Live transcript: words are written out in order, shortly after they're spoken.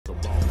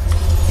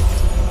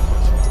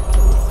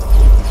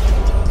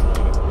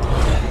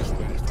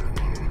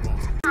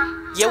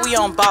we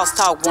on Boss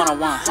Talk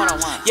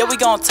 101. Yeah, we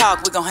gon'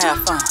 talk, we gon' have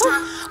fun.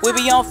 We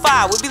be on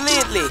fire, we be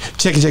lit.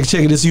 Check it.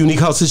 This is Unique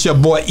House. It's your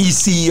boy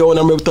ECEO, and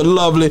I'm here with the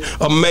lovely,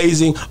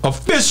 amazing,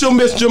 official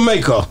Miss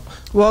Jamaica.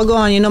 Well, go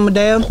on, you know,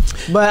 Madeo.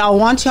 But I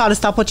want y'all to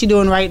stop what you're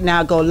doing right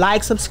now. Go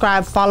like,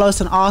 subscribe, follow us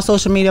on all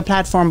social media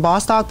platforms.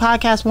 Boss Talk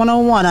Podcast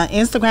 101 on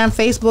Instagram,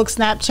 Facebook,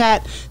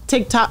 Snapchat,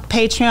 TikTok,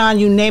 Patreon,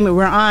 you name it,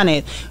 we're on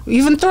it.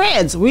 Even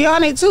Threads, we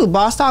on it too.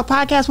 Boss Talk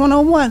Podcast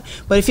 101.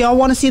 But if y'all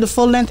want to see the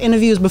full-length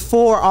interviews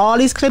before all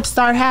these clips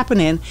start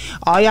happening,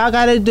 all y'all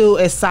got to do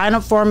is sign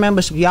up for a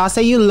membership. Y'all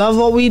say you love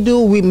what we do.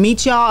 We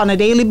meet y'all on a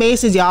daily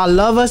basis. Y'all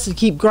love us to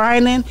keep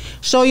grinding.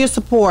 Show your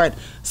support.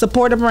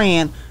 Support the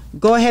brand.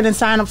 Go ahead and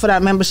sign up for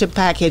that membership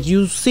package.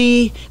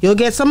 You'll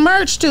get some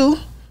merch too.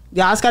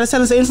 Y'all just gotta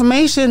send us the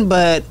information,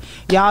 but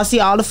y'all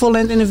see all the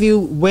full-length interview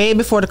way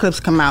before the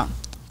clips come out.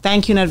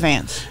 Thank you in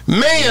advance.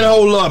 Man,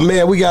 hold up,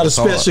 man. We got a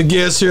special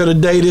guest here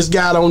today. This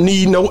guy don't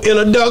need no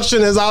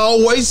introduction, as I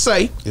always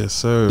say. Yes,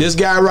 sir. This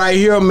guy right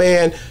here,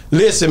 man.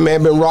 Listen,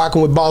 man, been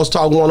rocking with Boss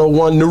Talk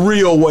 101 the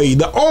real way,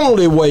 the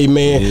only way,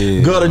 man.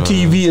 Yeah, Gutta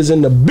TV is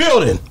in the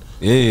building.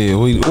 Yeah,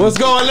 what's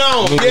going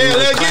on? Yeah,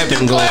 let's get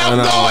the clap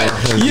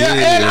going. Yeah,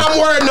 and I'm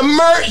wearing the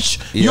merch.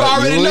 Yeah, you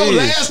already know.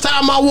 Last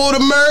time I wore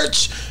the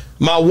merch,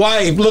 my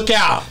wife, look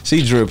out.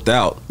 She dripped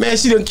out. Man,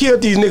 she done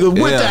killed these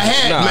niggas with the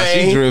hat,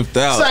 man. She dripped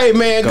out. Say,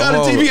 man, Gutta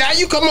TV, how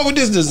you come up with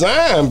this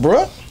design,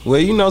 bro? Well,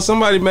 you know,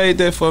 somebody made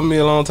that for me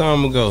a long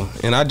time ago,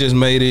 and I just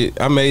made it.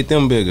 I made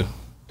them bigger.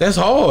 That's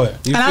hard.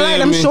 And I like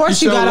them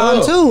shorts you got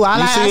on too.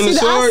 I see the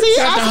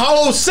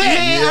whole set.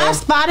 Man, I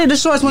spotted the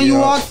shorts when you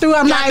walked through.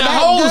 I'm like, the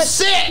whole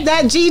set.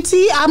 That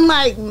GT. I'm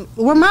like,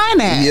 where mine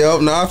at?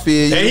 Yep, no, I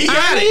feel you. And he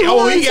got it.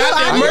 Oh, he got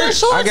that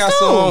merch. I got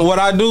some. What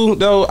I do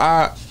though,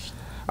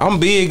 I'm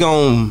big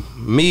on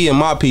me and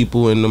my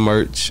people in the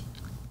merch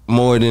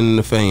more than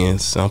the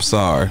fans. I'm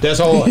sorry. That's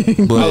hard.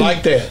 But I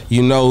like that.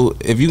 You know,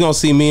 if you gonna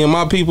see me and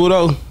my people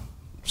though,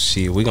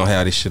 shit, we gonna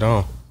have this shit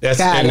on. That's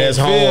hard.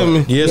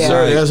 Yes,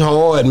 sir. That's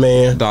hard,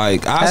 man.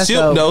 Like, I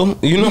ship though.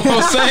 You know what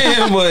I'm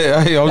saying?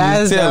 But hey, I'm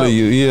just telling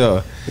you,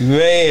 yeah.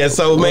 Man,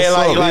 so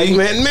man,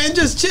 man,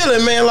 just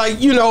chilling, man.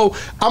 Like, you know,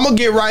 I'm gonna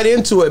get right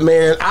into it,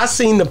 man. I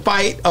seen the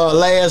fight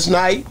last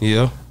night.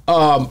 Yeah.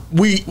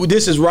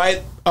 This is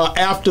right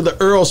after the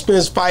Earl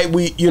Spence fight.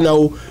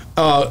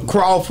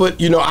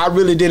 Crawford. You know, I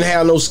really didn't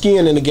have no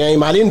skin in the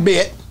game. I didn't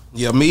bet.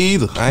 Yeah, me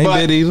either. I ain't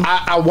bet either.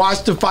 I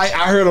watched the fight.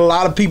 I heard a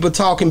lot of people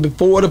talking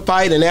before the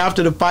fight and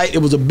after the fight. It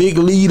was a big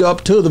lead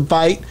up to the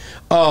fight.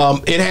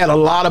 It had a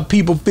lot of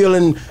people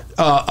feeling,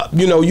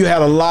 you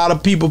had a lot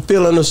of people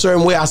feeling a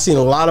certain way. I seen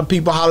a lot of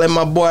people holler at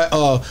my boy,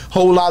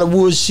 Whole Lot of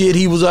Wood shit.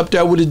 He was up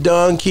there with his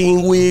Don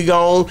King wig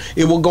on.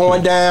 It was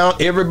going down.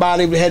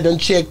 Everybody had done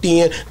checked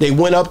in. They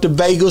went up to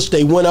Vegas.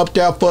 They went up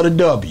there for the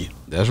W.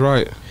 That's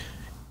right.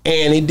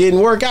 And it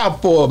didn't work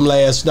out for him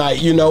last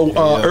night. You know,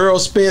 Earl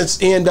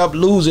Spence ended up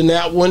losing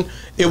that one.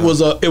 It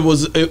was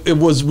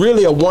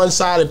really a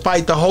one-sided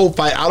fight. The whole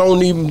fight. I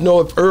don't even know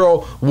if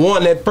Earl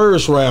won that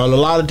first round. A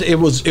lot of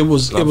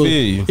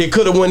it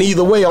could have went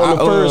either way on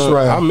the first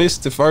round. I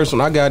missed the first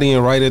one. I got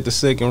in right at the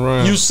second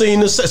round. You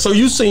seen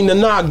the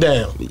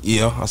knockdown?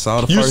 Yeah, I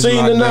saw the first. You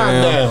seen the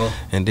knockdown,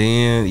 and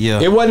then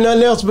it wasn't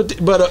nothing else.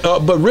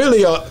 But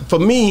really, for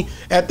me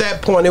at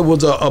that point, it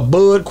was a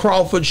Bud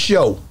Crawford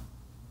show.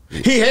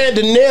 He had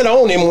the net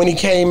on him when he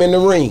came in the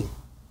ring.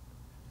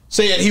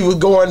 Said he was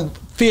going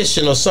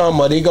fishing or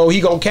something. He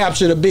gonna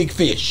capture the big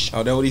fish.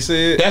 Oh, that what he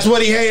said? That's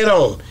what he had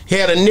on. He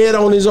had a net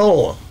on his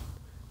arm.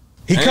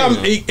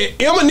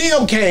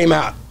 Eminem came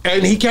out,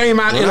 and he came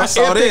out in an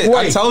epic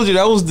way. I told you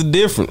that was the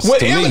difference.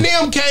 When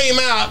Eminem came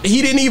out,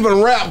 he didn't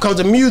even rap because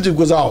the music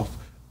was off.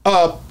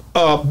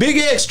 Big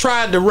X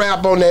tried to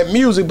rap on that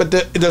music, but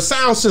the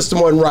sound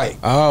system wasn't right.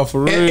 Oh,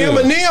 for real. And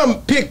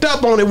Eminem picked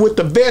up on it with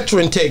the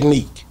veteran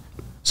technique.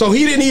 So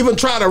he didn't even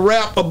try to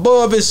rap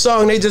above his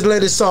song. They just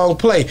let his song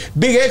play.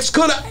 Big X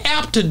could have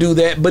apt to do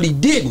that, but he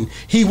didn't.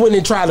 He went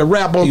and tried to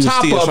rap on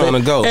top of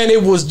it. And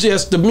it was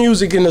just the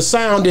music and the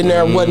sound in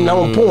there wasn't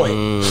on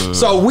point.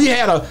 So we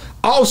had a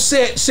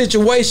offset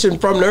situation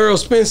from the Earl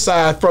Spence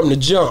side from the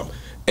jump.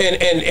 And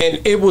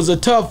it was a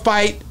tough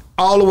fight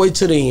all the way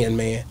to the end,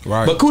 man.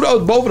 Right. But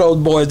kudos both of those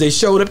boys. They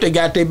showed up. They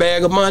got their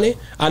bag of money.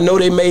 I know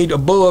they made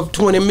above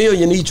 $20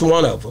 million each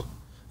one of them.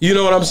 You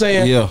know what I'm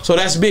saying? Yeah. So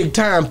that's big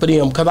time for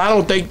them because I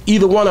don't think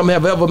either one of them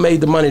have ever made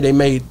the money they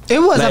made. It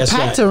was a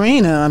packed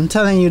arena. I'm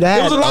telling you that.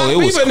 There was a lot of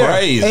people in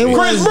there.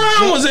 Chris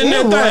Brown was in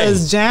that thing. It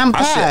was jam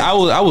packed.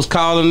 I was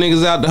calling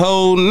niggas out the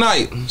whole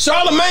night.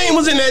 Charlamagne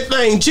was in that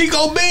thing.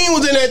 Chico Bean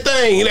was in that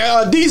thing.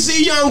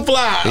 DC Young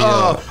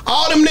Fly.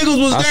 All them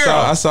niggas was there.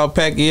 I saw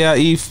Pacquiao,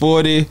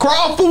 E40.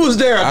 Crawford was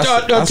there.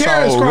 Terrence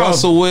Crawford.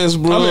 Russell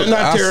Westbrook.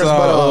 Not Terrence,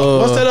 but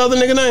what's that other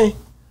nigga name?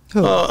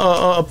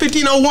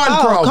 1501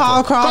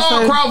 Crawford.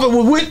 Carl Crawford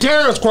was with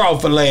Terrence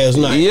Crawford last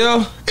night.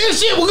 Yeah.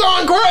 This shit was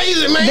going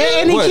crazy,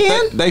 man.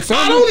 They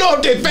family? I don't know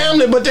if they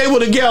family, but they were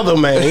together,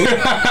 man.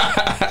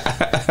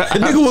 The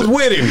nigga was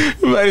with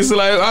him. Man, so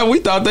like, we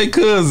thought they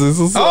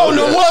cousins. I don't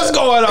know what's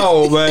going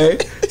on, man.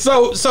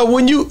 So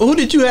when who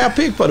did you have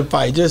picked for the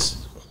fight? Just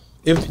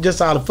If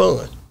just out of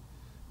fun.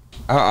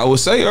 I would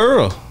say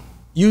Earl.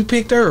 You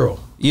picked Earl.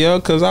 Yeah,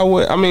 cause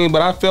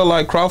but I felt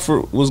like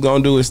Crawford was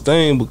gonna do his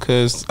thing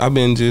because I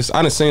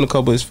done seen a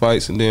couple of his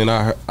fights and then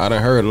I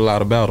done heard a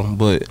lot about him,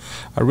 but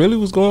I really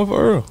was going for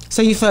Earl.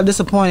 So you felt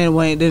disappointed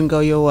when it didn't go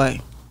your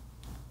way?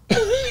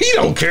 He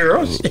don't care.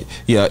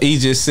 Yeah, he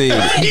just said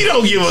it. He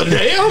don't give a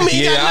damn.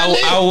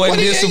 I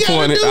wasn't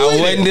disappointed. I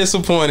wasn't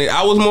disappointed.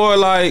 I was more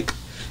like,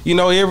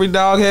 every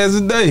dog has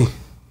a day.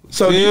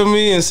 So feel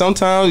me? And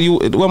sometimes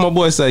what my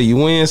boy say, you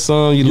win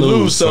some, you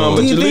lose some.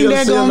 But do you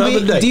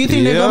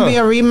think they're gonna be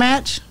a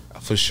rematch?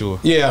 For sure.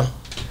 Yeah.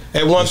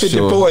 At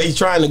 154, he's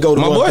trying to go to.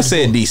 My boy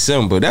said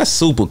December. That's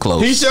super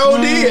close. He sure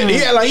did. He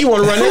had he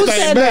want to run that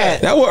thing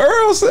back. That's what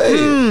Earl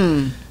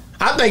said.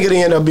 I think it'll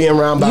end up being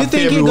around by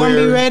February. You think he's gonna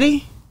be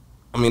ready?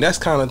 I mean, that's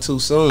kind of too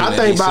soon. I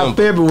think by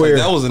February.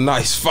 That was a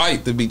nice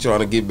fight to be trying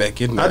to get back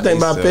in there. I think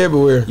by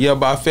February. Yeah,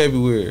 by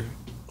February.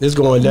 It's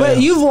going down.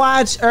 But you've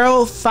watched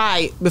Earl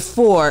fight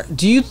before.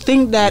 Do you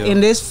think that in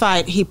this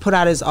fight he put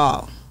out his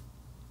all?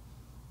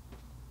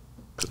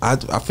 I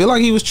feel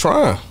like he was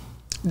trying.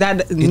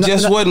 It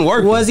just wasn't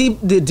working. Was he?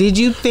 Did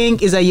you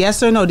think, is a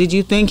yes or no? Did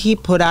you think he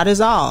put out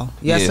his all?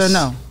 Yes or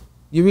no?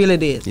 You really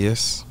did?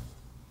 Yes.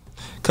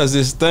 Cause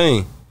this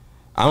thing,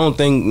 I don't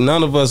think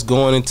none of us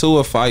going into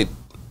a fight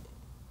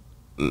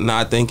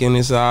not thinking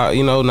it's our,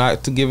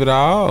 not to give it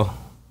our all.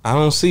 I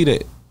don't see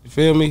that. You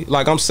feel me?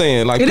 Like I'm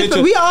saying, like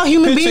we all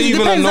human beings. It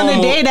depends on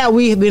the day that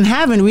we've been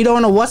having. We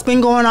don't know what's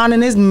been going on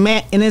in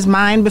his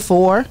mind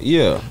before.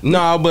 Yeah,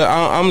 no, but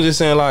I'm just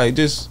saying, like,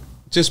 just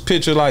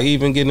picture like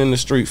even getting in the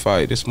street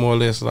fight. It's more or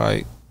less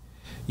like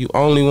you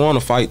only want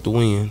to fight to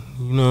win.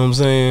 You know what I'm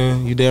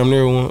saying? You damn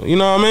near want. You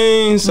know what I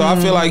mean? So I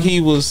feel like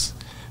he was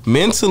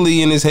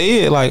mentally in his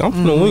head like I'm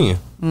gonna win.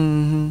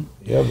 Mm-hmm.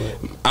 Yeah,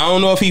 but I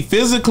don't know if he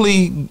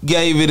physically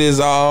gave it his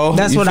all.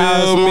 That's what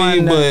I was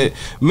wondering. But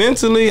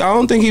mentally, I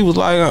don't think he was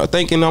like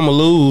thinking I'm gonna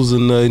lose or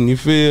nothing. You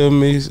feel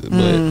me?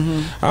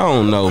 But I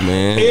don't know,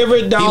 man.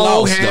 Every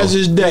dog has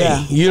his day.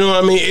 Yeah. You know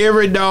what I mean?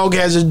 Every dog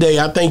has his day.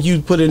 I think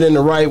you put it in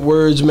the right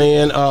words,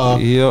 man.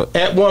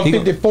 At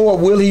 154,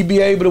 will he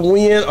be able to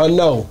win or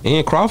no?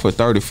 And Crawford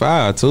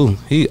 35 too.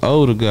 He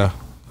older guy.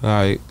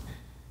 Like,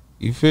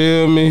 you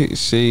feel me?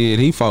 Shit,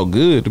 he fought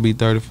good to be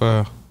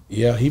 35.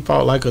 Yeah, he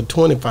fought like a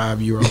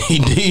 25-year-old. He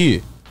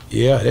did.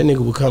 Yeah, that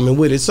nigga was coming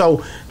with it.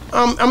 So,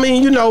 I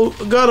mean,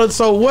 Gutta,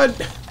 so what,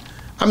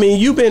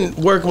 you've been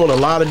working with a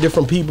lot of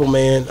different people,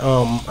 man.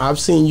 I've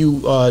seen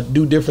you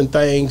do different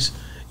things.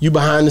 You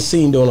behind the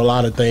scene doing a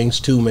lot of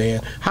things too,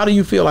 man. How do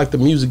you feel like the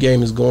music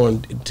game is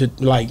going to,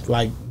 like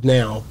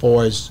now, as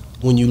far as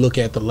when you look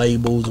at the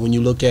labels, when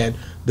you look at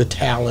the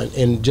talent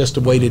and just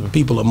the way that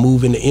people are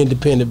moving to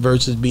independent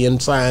versus being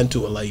signed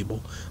to a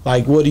label?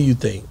 Like, what do you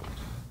think?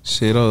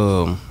 Shit,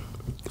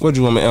 what do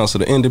you want me to answer?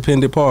 The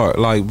independent part,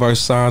 like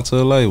versus signed to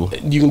a label.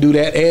 You can do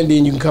that, and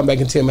then you can come back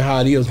and tell me how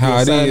it is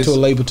being signed to a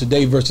label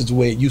today versus the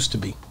way it used to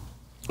be.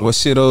 Well,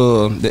 shit,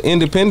 the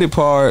independent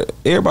part,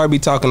 everybody be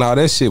talking all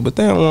that shit, but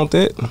they don't want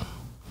that.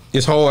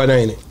 It's hard,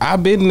 ain't it?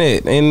 I've been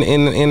that, and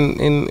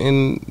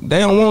they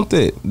don't want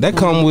that. That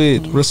come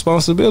with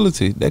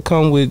responsibility. That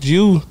come with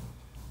you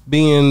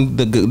being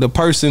the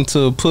person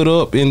to put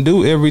up and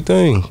do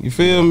everything. You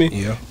feel me?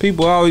 Yeah.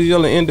 People always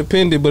yelling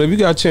independent, but if you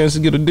got a chance to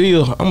get a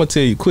deal, I'm gonna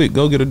tell you quick,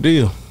 go get a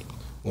deal.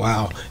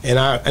 Wow, and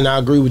I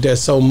agree with that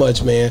so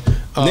much, man.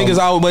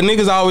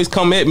 Niggas always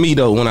come at me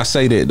though when I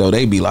say that though.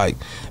 They be like,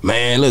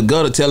 man, look,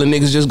 Gutta telling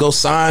niggas just go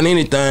sign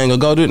anything or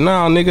go do.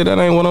 Nah, nigga, that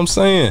ain't what I'm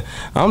saying.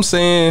 I'm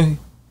saying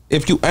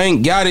if you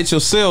ain't got it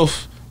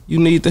yourself, you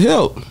need the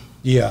help.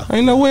 Yeah,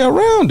 ain't no way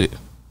around it.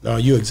 No,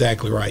 you're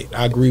exactly right.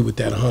 I agree with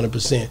that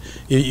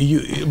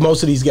 100%.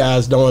 Most of these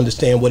guys don't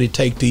understand what it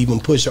takes to even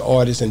push an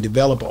artist and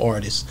develop an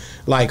artist.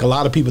 Like, a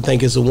lot of people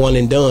think it's a one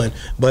and done,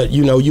 but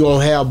you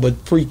don't have but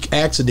freak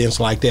accidents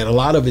like that. A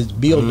lot of it's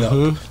build up.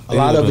 A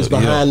lot of it's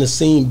behind the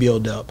scene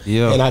build up.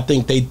 Yeah. And I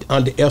think they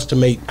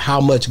underestimate how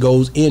much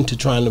goes into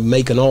trying to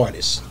make an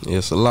artist.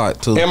 It's a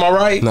lot too. Am I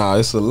right? Nah,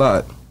 it's a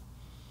lot.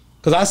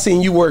 Cause I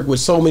seen you work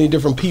with so many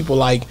different people.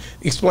 Like,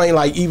 explain,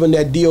 like, even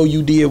that deal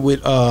you did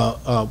with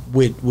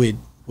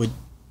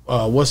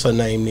what's her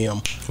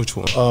name? Which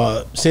one?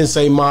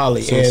 Sensei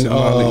Molly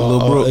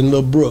and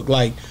Lil Brook.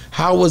 Like,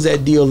 how was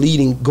that deal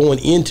going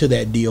into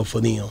that deal for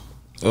them?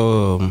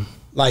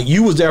 Like,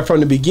 you was there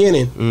from the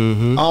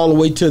beginning, all the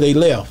way till they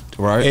left,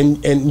 right?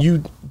 And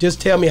you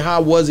just tell me,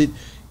 how was it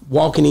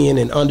walking in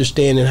and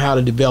understanding how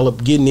to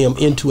develop, getting them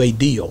into a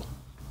deal?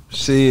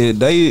 Shit,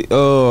 they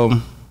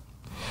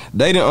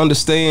didn't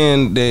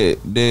understand that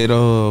they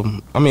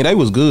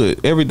was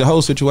good. The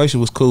whole situation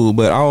was cool,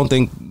 but I don't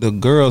think the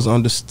girls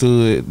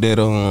understood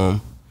that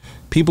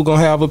people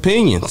gonna have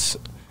opinions,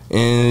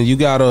 and you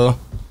gotta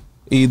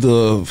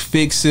either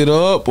fix it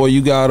up or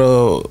you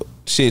gotta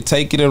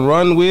take it and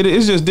run with it.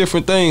 It's just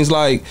different things.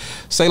 Like,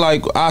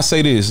 I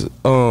say this,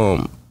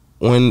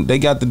 when they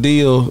got the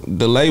deal,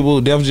 the label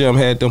Def Jam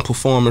had them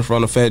perform in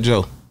front of Fat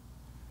Joe,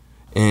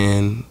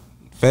 and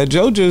Fat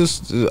Joe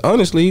just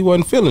honestly, he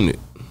wasn't feeling it.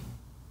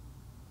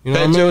 You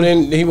know Fat Joe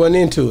he wasn't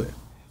into it.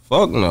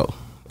 Fuck no.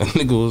 A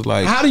nigga was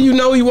like, how do you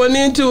know he wasn't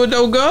into it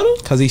though,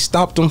 Gutta? because he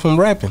stopped them from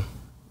rapping.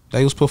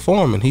 They was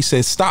performing. He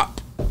said, stop.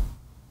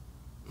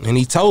 And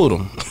he told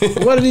them.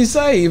 What did he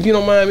say? If you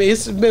don't mind me,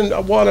 it's been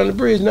a water on the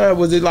bridge now.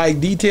 Was it like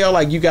detail,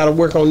 like you got to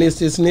work on this,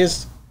 this, and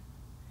this?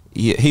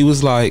 Yeah, he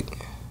was like,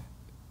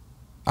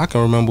 I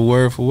can remember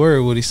word for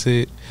word what he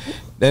said.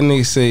 That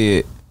nigga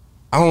said,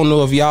 I don't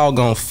know if y'all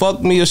gonna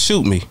fuck me or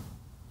shoot me.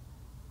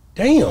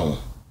 Damn.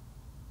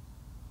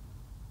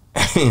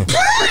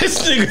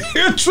 This nigga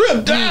here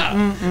tripped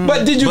out.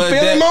 But did you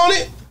feel him on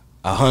it?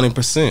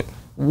 100%.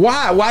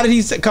 Why? Why did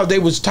he say? Because they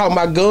was talking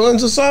about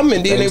guns or something,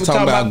 and then they was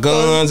talking about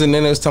guns, and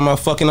then they was talking about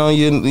fucking on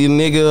your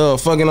nigga or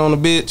fucking on a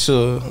bitch,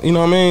 or you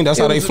know what I mean? That's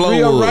how they flow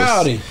real was.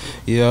 Rowdy.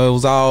 Yeah, it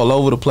was all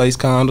over the place,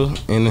 kinda.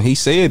 And he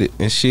said it,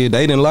 and shit,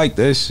 they didn't like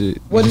that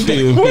shit. What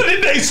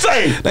did they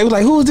say? They was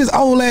like, "Who is this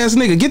old ass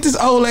nigga? Get this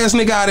old ass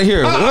nigga out of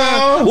here."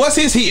 What's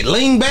his hit?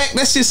 Lean back.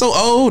 That shit so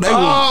old.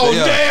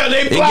 Damn,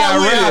 they it got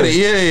rowdy.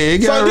 Yeah, it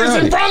got rowdy. So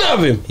this in front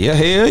of him. Yeah,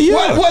 hell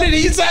yeah. What did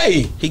he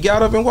say? He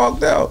got up and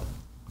walked out.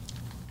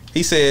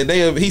 He said,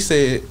 he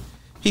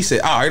said,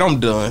 all right, I'm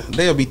done.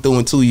 They'll be through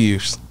in 2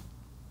 years.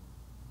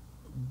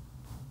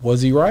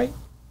 Was he right?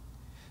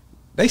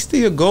 They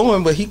still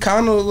going, but he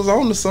kind of was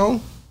on the song.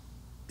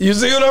 You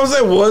see what I'm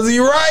saying? Was he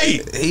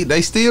right?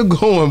 They still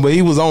going, but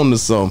he was on the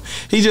song.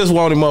 He just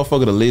wanted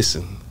motherfucker to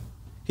listen.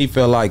 He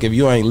felt like if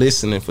you ain't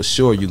listening, for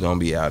sure you gonna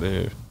be out of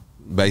here.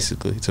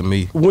 Basically, to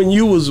me. When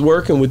you was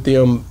working with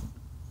them,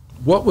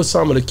 what were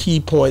some of the key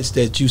points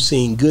that you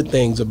seen good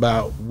things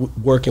about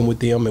working with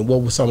them, and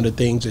what were some of the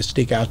things that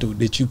stick out to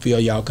that you feel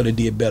y'all could have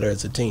did better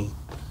as a team?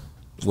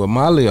 Well,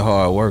 Molly a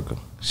hard worker.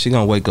 She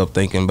gonna wake up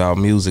thinking about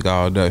music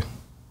all day.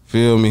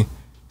 Feel me?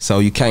 So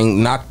you can't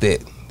knock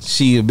that.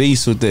 She a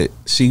beast with that.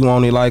 She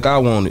want it like I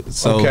want it.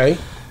 So, okay.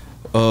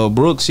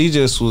 Brooke, she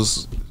just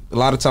was. A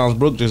lot of times,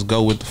 Brooke just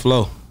go with the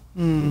flow.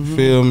 Mm-hmm.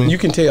 Feel me? You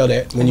can tell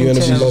that when you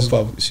interview both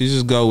of them. She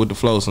just go with the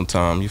flow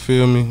sometimes. You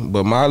feel me?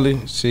 But Molly,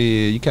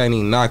 you can't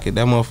even knock it.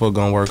 That motherfucker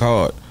gonna work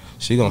hard.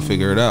 She gonna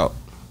figure it out.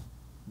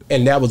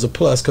 And that was a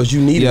plus because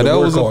you needed. Yeah, that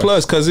was a hard.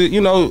 plus because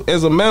you know,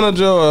 as a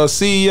manager or a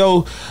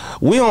CEO,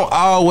 we don't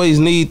always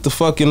need the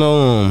fucking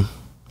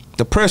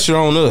the pressure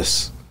on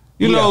us.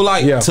 You know,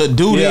 like to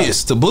do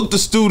this, to book the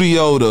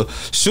studio, to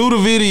shoot a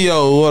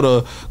video, or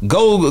to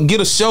go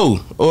get a show,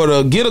 or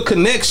to get a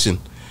connection.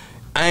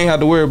 I ain't have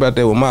to worry about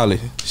that with Molly.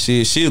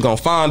 She's gonna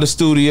find the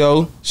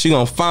studio. She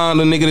gonna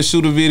find a nigga to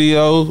shoot a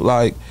video.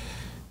 Like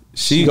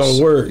she gonna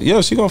work.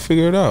 Yeah, she gonna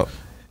figure it out.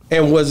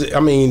 And was it?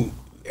 I mean,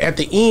 at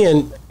the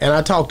end, and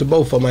I talked to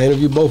both of them. I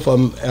interviewed both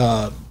of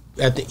them.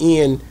 At the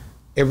end,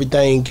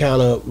 everything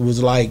kind of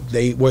was like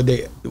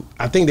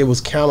I think they was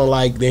kind of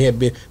like they had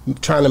been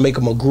trying to make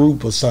them a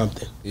group or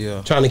something.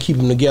 Yeah, trying to keep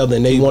them together,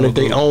 and they wanted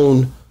their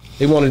own.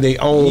 They wanted their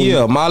own.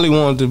 Yeah, Molly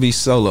wanted to be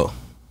solo.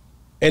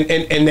 And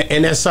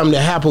that's something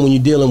that happen when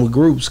you're dealing with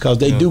groups because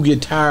they do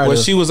get tired. Well,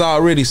 she was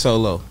already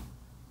solo.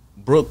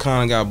 Brooke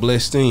kind of got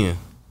blessed in.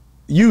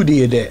 You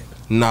did that?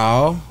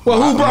 No. Well,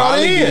 who brought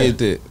Molly her in? Did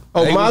that.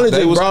 Oh, Molly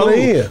just brought her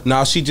in.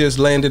 No, she just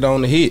landed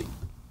on the hit.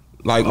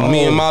 Like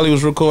me and Molly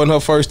was recording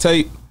her first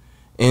tape,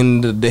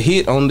 and the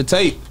hit on the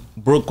tape,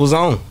 Brooke was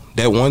on.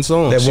 That one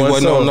song. She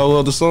wasn't on no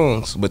other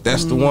songs, but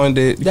that's the one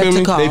that you feel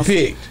me? They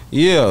picked.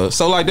 Yeah.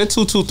 So like that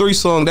 223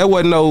 song, that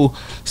wasn't no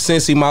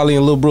Cincy Molly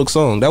and Lil Brooke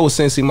song. That was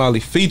Cincy Molly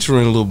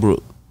featuring Lil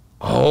Brooke.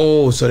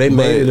 Oh, so they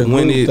made it a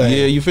group thing.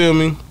 Yeah, you feel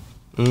me?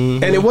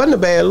 Mm-hmm. And it wasn't a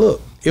bad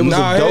look. It was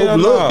a dope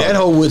look. That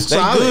whole was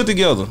solid. They good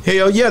together.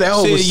 Hell yeah, that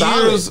whole was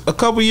solid. A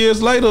couple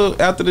years later,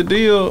 after the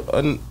deal,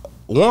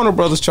 Warner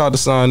Brothers tried to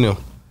sign them,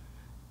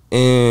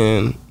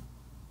 and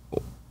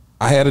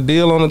I had a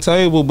deal on the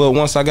table, but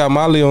once I got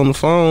Molly on the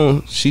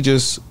phone,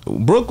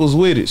 Brooke was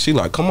with it. She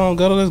like, come on,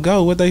 Gutta, let's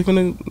go. What they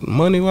finna,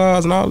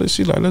 money-wise and all this?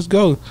 She like, let's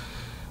go.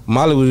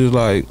 Molly was just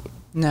like,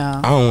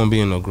 no, I don't want to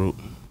be in no group.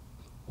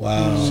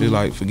 Wow. She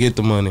like, forget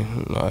the money.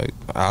 Like,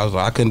 I was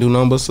like, I couldn't do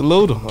nothing but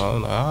salute her. I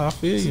was like, I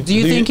feel you. Do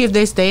you think if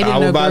they stayed in the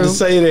group, I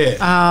was about to say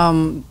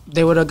that,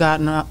 they would have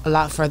gotten a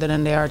lot further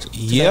than they are today?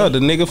 Yeah, the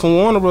nigga from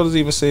Warner Brothers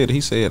even said, he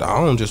said,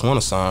 I don't just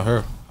want to sign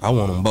her. I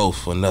want them both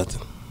for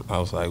nothing. I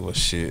was like, well,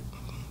 shit.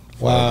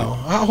 Wow,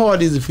 how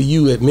hard is it for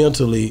you at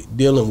mentally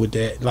dealing with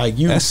that? Like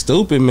you, that's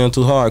stupid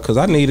mental hard because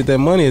I needed that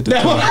money at the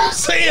time. That's what I'm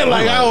saying.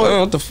 Like,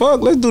 what the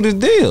fuck? Let's do this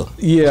deal.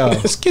 Yeah,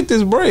 let's get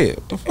this bread.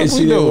 What the fuck and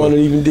she didn't want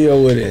to even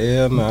deal with it.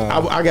 Yeah,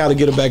 nah. I got to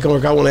get her back on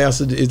work. I want to ask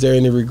her, is there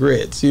any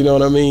regrets? You know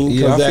what I mean?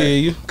 Yeah, I feel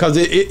you. Because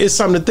it's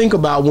something to think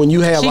about when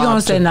you have. She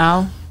gonna say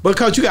no.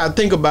 Because you got to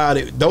think about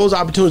it. Those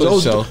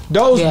opportunities,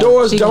 those yeah,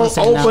 doors don't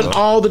open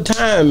all the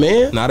time,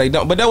 man. Nah, they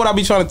don't. But that's what I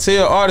be trying to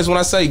tell artists when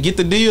I say get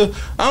the deal.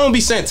 I don't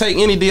be saying take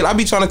any deal. I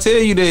be trying to tell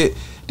you that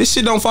this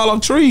shit don't fall off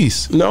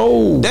trees.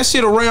 No. That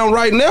shit around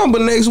right now,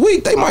 but next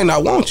week they might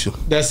not want you.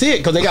 That's it,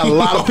 because they got a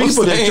lot of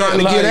people that's trying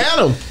to get at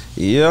them.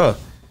 Yeah.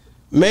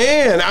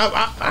 Man,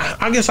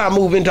 I guess I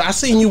move into, I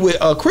seen you with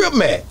Crip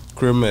Mac.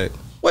 Crip Mac.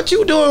 What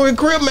you doing with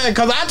Crip, man?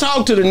 Because I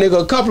talked to the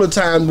nigga a couple of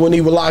times when he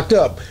was locked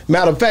up.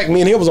 Matter of fact,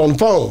 me and him was on the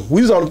phone.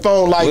 We was on the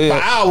phone like for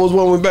hours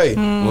when we made.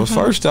 Well,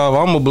 first off,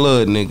 I'm a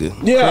blood nigga.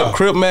 Yeah.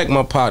 Crip Mac,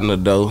 my partner,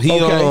 though. He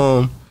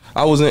Okay.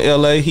 I was in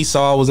L.A. He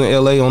saw I was in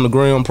L.A. on the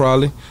gram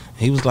probably.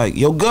 He was like,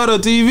 yo, Gutta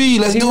TV,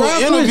 let's do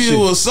an interview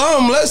or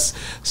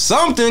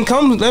something.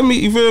 Come, let me,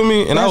 you feel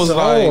me? And I was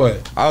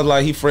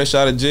like, he fresh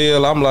out of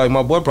jail. I'm like,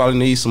 my boy probably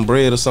needs some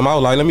bread or something. I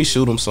was like, let me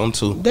shoot him some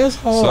too. That's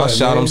hard. So I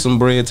shot him some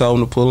bread, told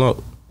him to pull up.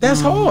 That's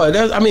hard.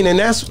 That's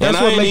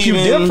what makes you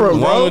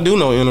different, bro. I don't do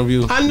no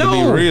interview. I know.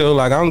 To be real,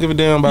 like I don't give a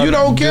damn about. You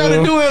don't care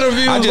to do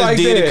interviews. I just like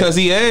did it that because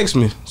he asked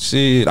me.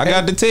 Shit, I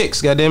got the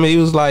text. Goddamn it, he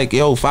was like,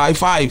 "Yo,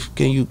 5'5",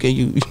 can you?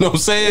 You know what I'm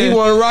saying? He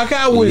want to rock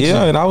out with you.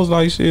 Yeah, and I was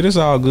like, "Shit, it's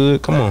all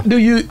good. Come on." Do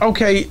you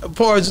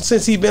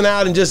since he been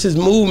out and just his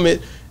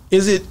movement,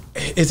 has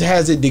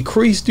it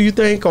decreased? Do you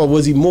think, or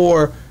was he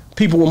more?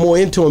 People were more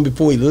into him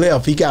before he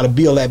left. He got to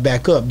build that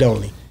back up,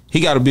 don't he?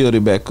 He got to build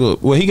it back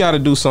up. Well, he got to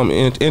do something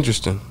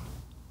interesting.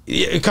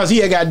 Because he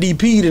had got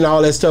DP'd and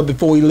all that stuff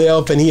before he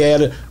left, and he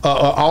had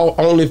all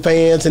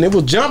OnlyFans, and it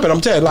was jumping.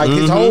 I'm telling you, like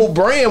his whole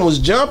brand was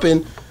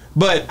jumping.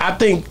 But I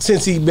think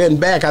since he been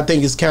back, I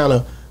think it's kind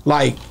of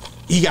like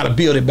he got to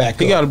build it back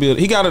up. He got to build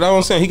it. He got it.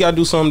 I'm saying he got to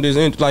do something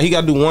that's like he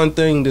got to do one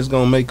thing that's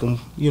gonna make him,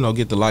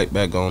 get the light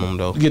back on him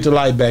though. Get the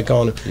light back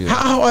on him. Yeah.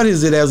 How hard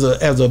is it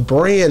as a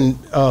brand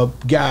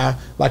guy,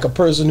 like a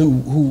person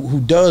who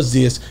does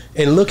this,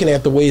 and looking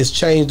at the way it's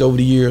changed over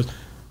the years?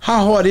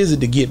 How hard is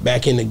it to get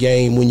back in the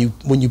game when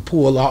you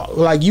pull out?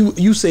 Like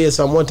you said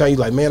something one time, you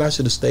like, man, I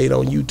should have stayed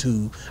on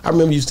YouTube. I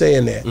remember you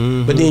saying that.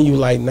 But then you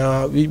like,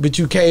 nah, but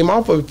you came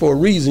off of it for a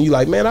reason. You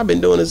like, man, I've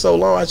been doing it so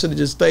long, I should have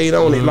just stayed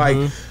on it. Like,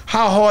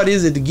 how hard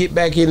is it to get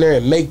back in there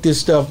and make this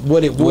stuff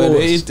what it was? Well,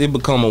 it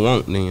become a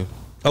want then.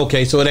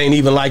 Okay, so it ain't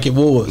even like it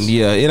was.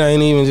 Yeah, it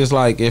ain't even just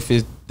like if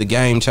the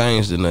game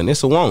changed or nothing.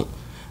 It's a want.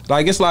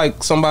 Like, it's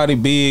like somebody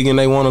big and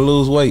they want to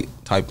lose weight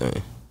type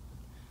thing.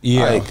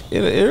 Yeah, like,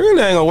 it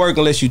really ain't gonna work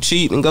unless you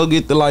cheat and go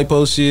get the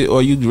lipo shit,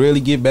 or you really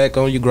get back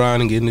on your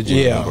grind and get in the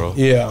gym, bro.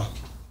 Yeah,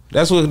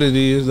 that's what it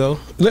is, though.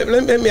 Let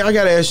me. I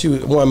gotta ask you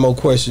one more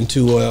question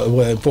too,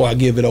 before I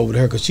give it over to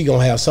her, because she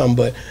gonna have something.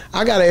 But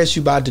I gotta ask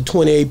you about the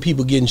 28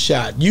 people getting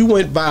shot. You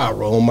went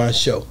viral on my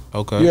show.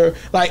 Okay.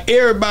 Like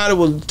everybody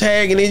was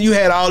tagging it. You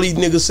had all these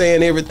niggas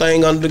saying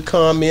everything under the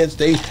comments.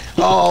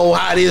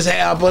 How this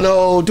happened?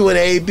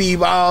 28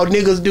 people.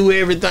 Niggas do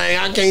everything.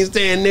 I can't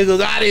stand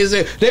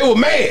niggas. They were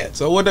mad.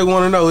 So what they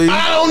want to know is?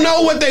 I don't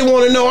know what they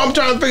want to know. I'm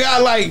trying to figure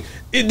out, like,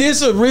 is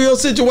this a real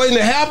situation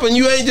that happened?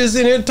 You ain't just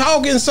in here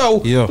talking. So,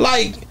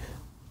 like,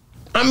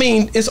 I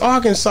mean, it's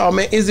Arkansas,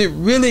 man. Is it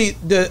really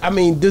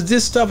does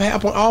this stuff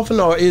happen often,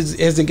 or has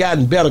it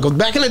gotten better? Because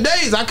back in the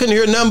days, I couldn't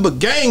hear nothing but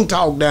gang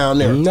talk down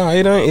there. No,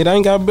 it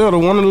ain't got better.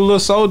 One of the little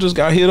soldiers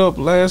got hit up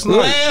last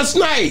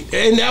night.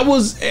 And that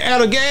was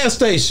at a gas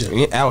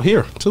station. Out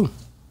here, too.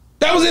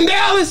 That was in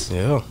Dallas?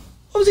 Yeah.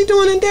 What was he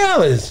doing in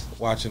Dallas?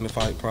 Watching the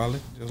fight, probably,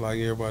 just like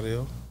everybody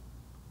else.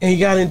 And he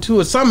got into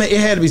it. It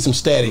had to be some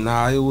static.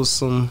 Nah, it was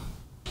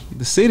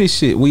the city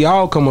shit. We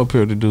all come up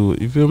here to do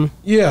it. You feel me?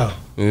 Yeah.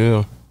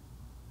 Yeah.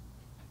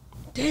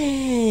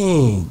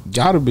 Dang.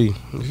 Gotta be.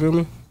 You feel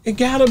me? It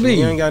gotta be.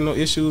 He ain't got no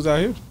issues out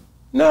here.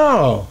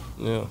 No.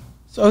 Yeah.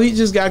 So he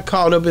just got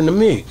caught up in the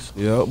mix.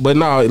 Yeah. But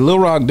no, Lil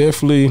Rock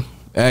definitely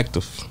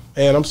active.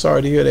 And I'm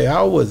sorry to hear that.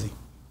 How old was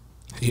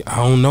he? I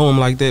don't know him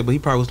like that, but he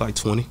probably was like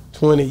 20.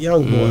 20,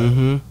 young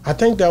boy. I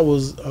think that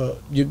was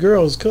your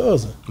girl's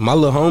cousin. My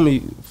little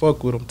homie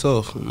fuck with him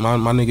tough. My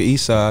nigga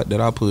Eastside that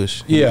I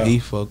push. Yeah. He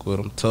fuck with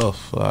him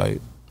tough.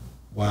 Like,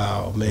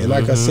 wow, man.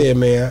 Like I said,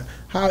 man,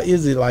 how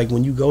is it like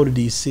when you go to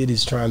these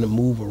cities trying to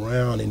move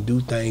around and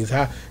do things?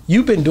 How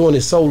you've been doing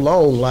it so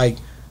long, like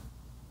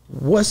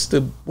what's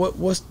the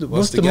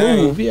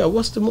move? Yeah,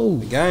 what's the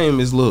move? The game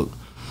is, look,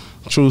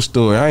 true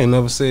story. I ain't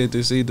never said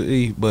this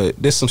either, but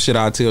this some shit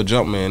I tell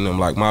Jumpman and them,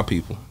 like my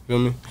people. Feel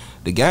me?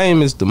 The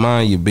game is to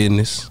mind your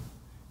business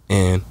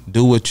and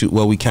do what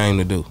we came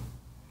to do.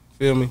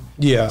 Feel me?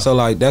 Yeah. So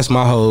like that's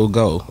my whole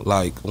goal.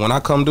 Like when I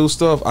come do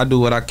stuff, I do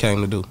what I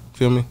came to do.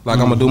 Feel me? Like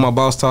I'm gonna do my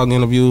boss talk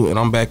interview and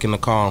I'm back in the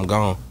car. I'm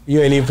gone.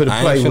 You ain't even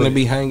finna play with it. I ain't finna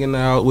be hanging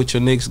out with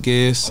your next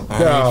guest.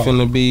 I ain't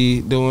finna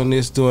be doing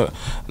this,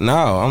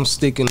 No, I'm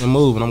sticking and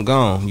moving. I'm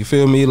gone. You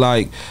feel me?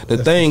 Like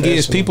the thing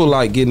is, people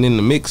like getting in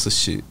the mix of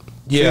shit.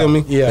 Yeah, feel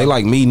me? Yeah. They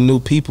like meeting new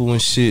people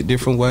and shit,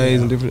 different ways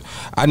and different.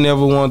 I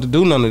never wanted to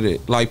do none of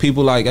that. Like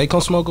people like, hey,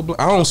 come smoke a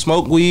blunt. I don't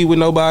smoke weed with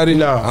nobody.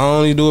 No, I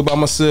only do it by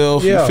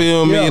myself. Yeah. You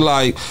feel me? Yeah.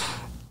 Like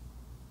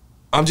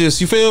I'm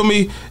just, you feel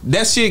me?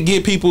 That shit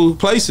get people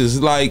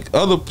places, like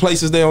other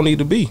places they don't need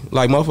to be.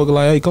 Like motherfucker,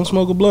 like, hey, come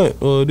smoke a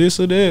blunt or this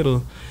or that,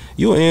 or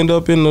you'll end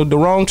up in the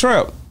wrong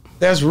trap.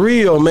 That's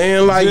real,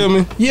 man. Like, you feel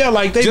me? Yeah,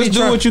 like they just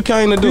do what you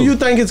came to do. Do you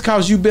think it's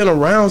cause you've been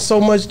around so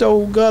much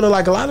though, Gutta?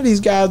 Like a lot of these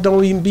guys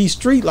don't even be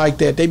street like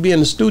that. They be in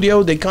the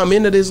studio, they come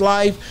into this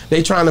life,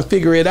 they trying to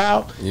figure it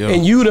out. Yeah.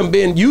 And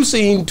you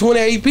seen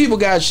 28 people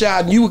got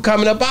shot and you were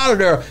coming up out of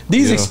there.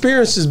 These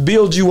experiences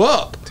build you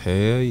up.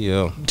 Hell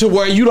yeah. To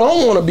where you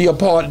don't want to be a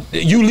part.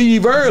 You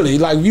leave early.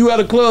 Like you at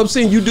a club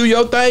scene, you do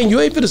your thing. You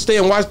ain't finna stay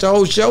and watch the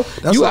whole show.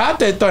 You out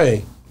that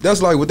thing.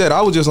 That's like with that.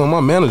 I was just on my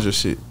manager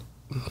shit.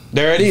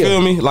 There it is. You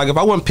feel me? Like if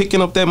I wasn't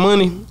picking up that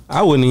money,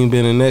 I wouldn't even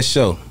been in that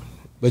show.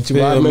 But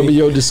I remember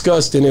your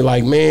disgust in it.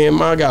 Like,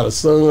 man, I got a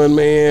son,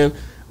 man.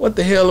 What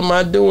the hell am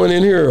I doing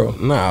in here?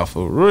 Nah,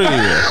 for real.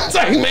 It's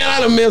like, man, I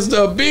done messed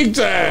up big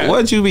time.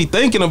 What you be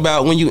thinking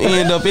about when you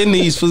end up in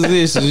these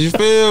positions? You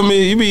feel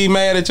me? You be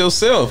mad at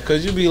yourself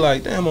because you be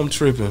like, damn, I'm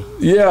tripping.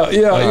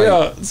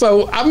 Yeah.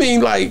 So, I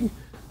mean, like,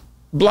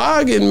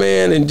 blogging,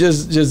 man, and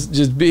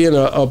just being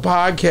a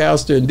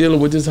podcaster and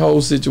dealing with this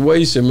whole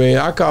situation, man,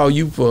 I call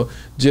you for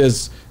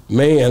just,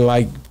 man,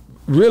 like,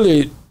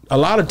 really a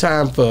lot of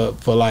time for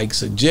like,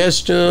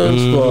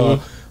 suggestions,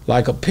 for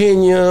like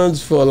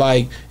opinions, for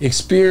like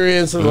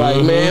experience.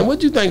 Like, man,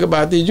 what you think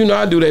about this? You know,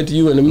 I do that to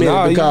you in a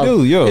minute because you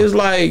do, yo. It's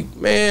like,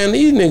 man,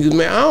 these niggas,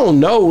 man, I don't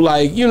know.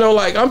 Like, you know,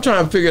 like I'm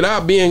trying to figure it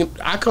out.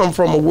 I come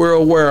from a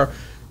world where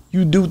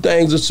you do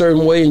things a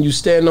certain way and you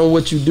stand on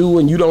what you do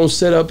and you don't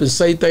set up and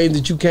say things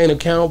that you can't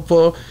account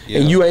for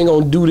and you ain't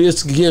gonna do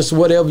this against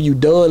whatever you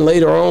done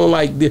later on.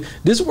 Like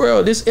this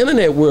world, this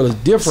internet world is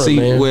different,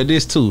 man. Well,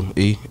 this too,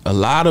 E. A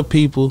lot of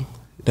people,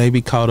 they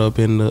be caught up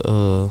in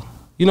the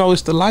you know,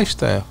 it's the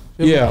lifestyle.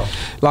 Yeah.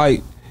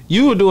 Like,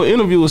 you would do an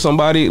interview with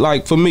somebody,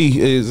 like for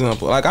me,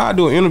 example, like I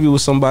do an interview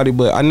with somebody,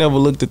 but I never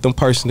looked at them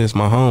person as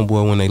my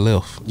homeboy when they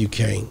left. You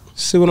can't.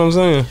 See what I'm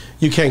saying?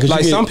 You can't.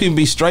 Like some people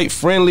be straight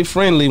friendly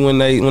when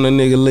a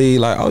nigga leave.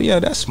 Like, oh yeah,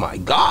 that's my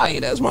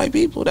guy. That's my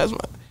people. That's my.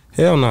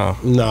 Hell no.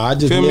 No, I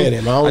just met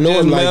him. I don't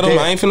know him like that.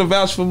 I ain't finna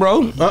vouch for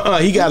bro.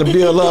 He got to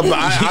build up.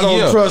 I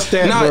don't trust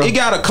that. Nah, bro. It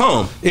gotta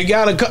come. It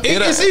gotta come.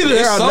 It's either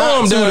there or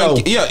not, though.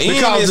 Yeah,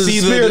 because it's the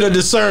spirit of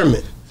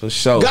discernment. For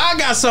sure. God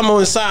got something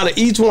inside of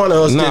each one of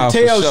us that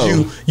tells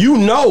you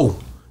know.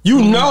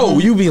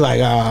 You be like,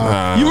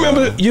 you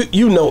remember,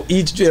 you know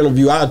each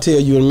interview, I'll tell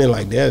you in a minute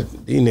like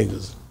that, these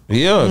niggas.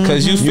 Yeah,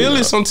 because you feel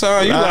it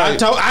sometimes.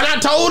 I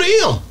told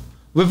him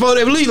before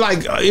they leave,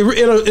 like,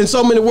 in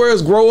so many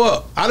words, grow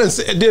up. I done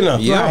said, didn't I?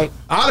 Yeah. Right.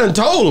 I done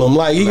told him,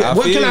 like,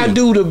 what can I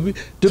do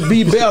to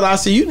be better? I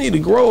said, you need to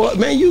grow up.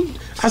 Man,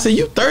 I said,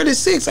 you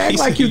 36. Act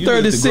like you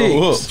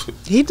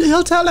 36.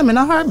 He'll tell him in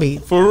a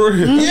heartbeat. For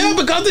real. Yeah,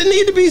 because it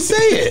need to be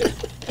said.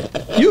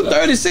 You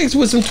 36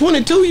 with some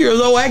 22 years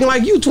old acting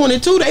like you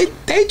 22.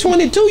 They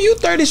 22. You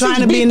 36.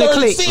 Trying to be in the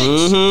clique.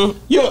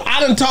 Yo, I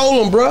done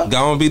told them, bro.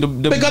 Gonna be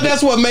because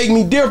that's what make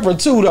me different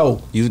too,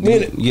 though. You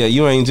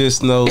ain't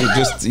just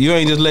you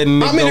ain't just letting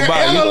niggas go by.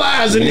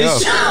 Analyzing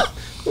this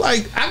shit.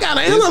 Like, I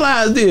gotta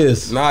analyze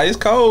this. Nah, it's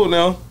cold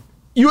now.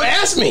 You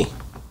asked me,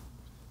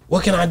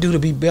 what can I do to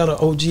be better,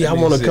 OG? I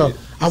want to come.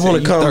 I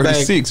want to come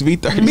 36, back. Be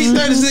 36. Be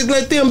 36.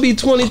 Let them be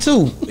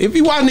 22. If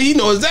you want to, he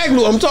know exactly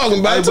what I'm talking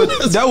about. But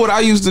that's what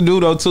I used to do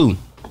though too.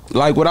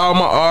 Like with all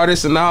my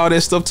artists and all that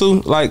stuff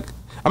too. Like,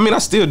 I mean, I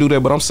still do that,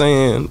 but I'm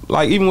saying,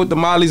 like, even with the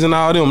Mollies and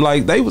all them,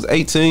 like, they was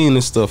 18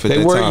 and stuff at that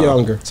time. They were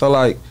younger. So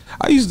like,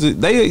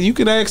 you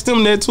could ask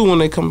them that too when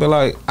they come back.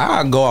 Like,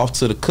 I go off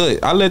to the cut.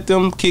 I let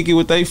them kick it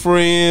with their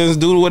friends,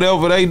 do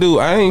whatever they do.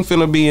 I ain't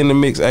finna be in the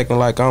mix acting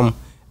like I'm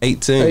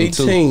 18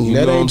 too. You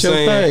that know ain't what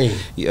I'm your saying? thing.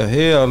 Yeah,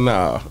 hell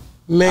nah.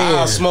 Man,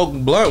 I'll smoke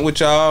blunt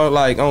with y'all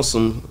like on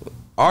some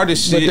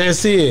artist shit.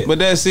 But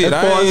that's it.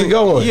 As far as it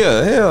going.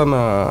 Yeah, hell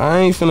nah. I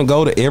ain't finna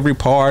go to every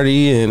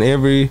party and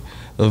every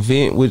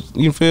event with,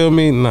 you feel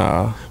me?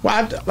 Nah.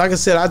 Well, like I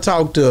said, I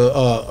talked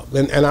to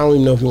and I don't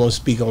even know if you want to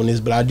speak on this,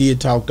 but I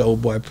did talk to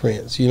old boy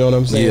Prince. You know what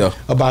I'm saying? Yeah.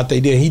 About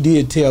he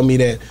did tell me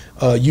that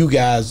you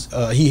guys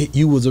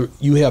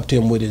you helped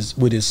him with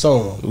his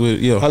song.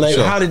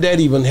 How did that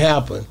even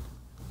happen?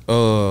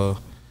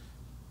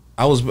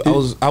 I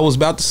was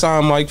about to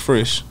sign Mike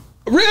Fresh.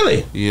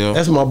 Really? Yeah.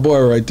 That's my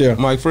boy right there.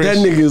 Mike Fresh. That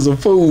nigga is a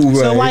fool,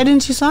 So man. why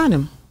didn't you sign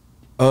him?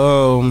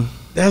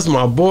 That's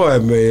my boy,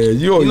 man.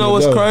 You know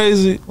what's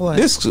crazy? What?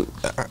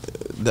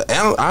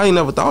 I ain't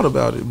never thought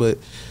about it, but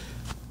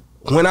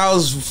when I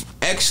was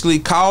actually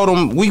called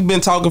him, we've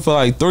been talking for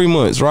like 3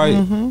 months, right?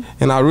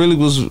 And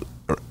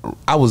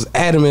I was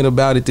adamant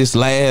about it this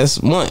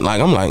last month.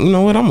 Like, I'm like, you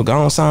know what? I'm gonna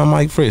go and sign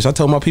Mike Fresh. I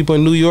told my people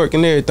in New York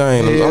and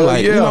everything. I'm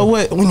like, you know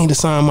what? We need to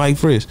sign Mike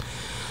Fresh.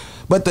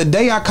 But the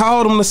day I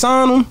called him to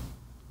sign him,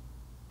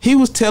 he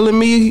was telling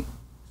me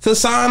to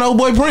sign old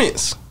boy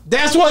Prince.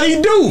 That's what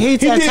he do. He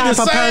did the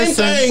same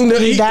thing.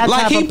 He that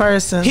type of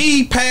person.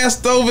 He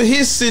passed over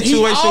his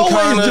situation. He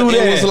always do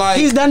that. Was like,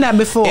 he's done that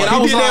before. And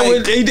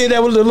he did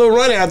that with the little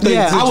running. I think.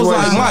 Yeah, I was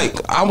like,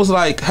 Mike. I was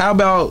like, how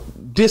about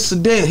this or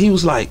that? He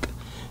was like,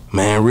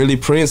 man, really,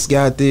 Prince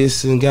got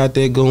this and got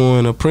that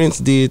going, or Prince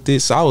did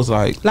this. So I was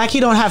like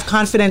he don't have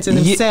confidence in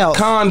himself.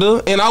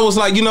 Kinda. And I was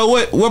like, you know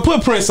what? We'll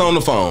put Prince on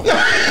the phone.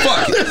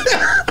 Fuck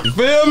it. You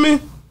feel me?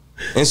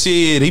 And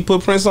shit, he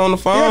put Prince on the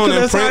phone. Yeah, and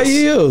that's how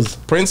he is.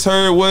 Prince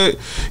heard what,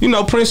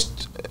 Prince,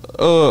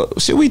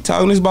 shit, we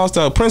talking this boss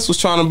talk. Prince was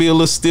trying to be a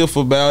little stiff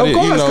about it.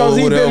 Of course, because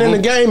he been in the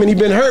game and he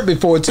been hurt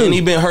before too. And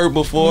he been hurt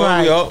before.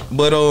 Right.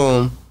 But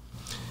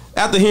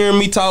after hearing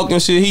me talk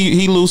and shit,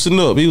 he loosened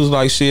up. He was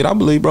like, shit, I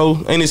believe bro.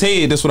 In his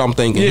head, that's what I'm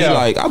thinking. Yeah. He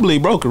like, I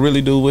believe bro could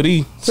really do what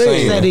he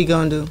saying. Said he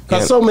gonna do.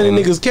 Cause so many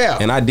niggas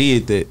cap. And I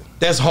did that.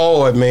 That's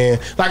hard, man.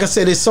 Like I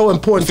said, it's so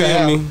important to Feel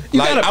have. me? You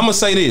Like, gotta, I'm gonna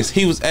say this.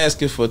 He was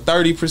asking for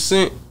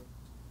 30%.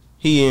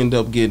 He ended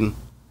up getting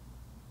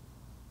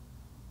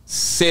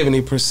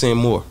 70%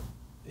 more.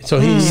 so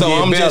he So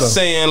did I'm better. just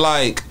saying,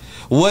 like,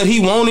 what he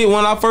wanted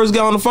when I first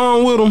got on the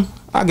phone with him,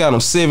 I got him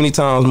 70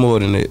 times more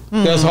than that.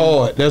 That's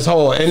hard. That's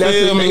hard. And that's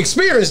Feel me?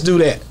 experience do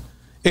that.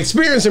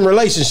 Experience in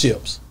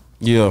relationships.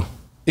 Yeah.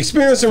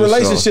 Experience in For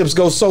relationships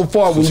go so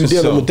far when you're For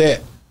dealing sure. with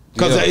that.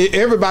 Because Yeah.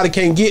 everybody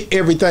can't get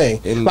everything.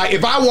 And- like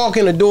if I walk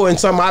in the door and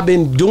something I've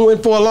been doing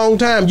for a long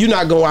time, you're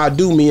not gonna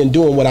outdo me in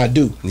doing what I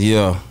do.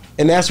 Yeah.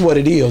 And that's what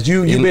it is.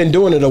 You've And- been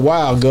doing it a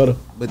while, Gutta.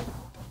 But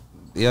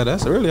yeah,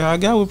 that's really how I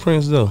got with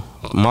Prince though.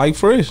 Mike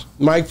Fresh.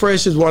 Mike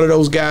Fresh is one of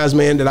those guys,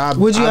 man, that I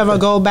Would you I ever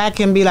think- go back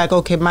and be like,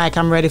 okay, Mike,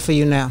 I'm ready for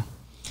you now?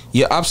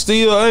 Yeah, I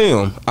still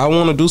am. I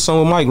want to do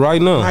something with Mike right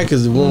now. Mike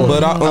is the one.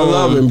 But I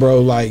love him,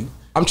 bro. Like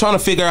I'm trying to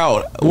figure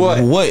out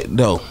What? what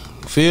though.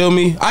 Feel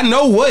me? I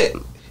know what.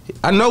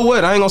 I ain't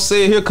gonna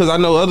say it here because I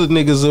know other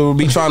niggas will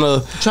be trying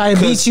to Try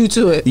to beat you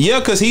to it. Yeah,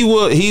 because he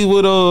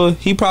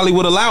probably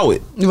would allow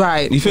it.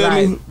 Right. You feel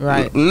right, me?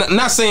 Right.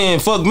 Not saying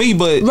fuck me,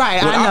 but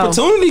Right, when I know.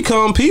 opportunity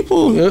come,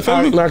 people. You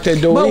feel me? knock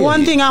that door But in.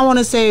 one thing I want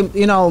to say,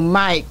 you know,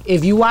 Mike,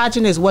 if you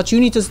watching this, what you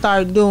need to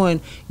start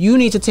doing, you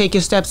need to take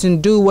your steps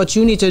and do what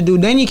you need to do.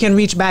 Then you can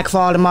reach back for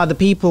all them other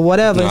people,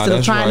 whatever, Nah, instead of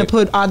that's trying right. to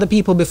put other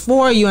people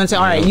before you and say,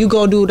 all right, you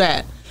go do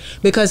that.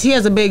 Because he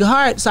has a big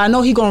heart, so I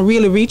know he gonna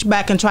really reach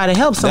back and try to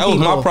help some That was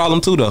people. my problem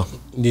too, though.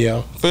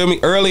 Yeah. Feel me?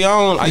 Early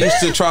on, I used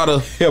to try to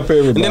Help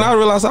everybody. and then I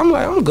realized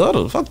I'm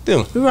Gutta. Fuck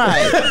them.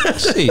 Right.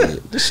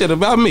 Shit, this shit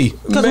about me.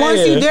 Because once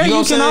Man, you're there, you know you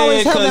what can I'm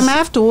always saying? help them 'Cause-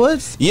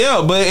 afterwards. Yeah,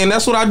 and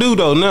that's what I do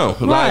though now.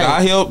 Like Right.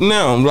 I help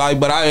now. Like,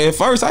 but at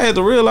first I had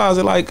to realize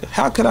it. Like,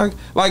 how could I?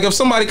 Like, if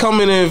somebody come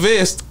in and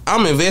invest,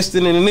 I'm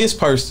investing in this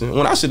person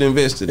when I should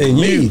invest in And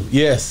me. you.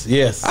 Yes,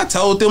 yes. I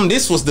told them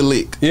this was the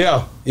lick.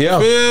 Yeah, yeah.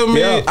 Feel me?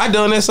 Yeah. I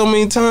done that so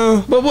many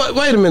times. But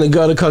wait a minute,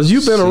 Gunna, because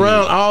you've been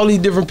around all these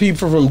different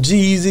people from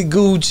Jeezy,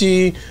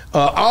 Gucci,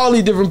 all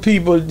these different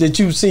people that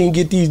you've seen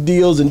get these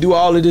deals and do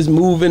all of this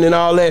moving and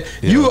all that.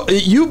 Yeah.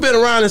 You've been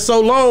around it so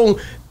long.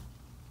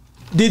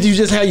 Did you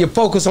just have your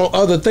focus on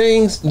other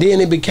things?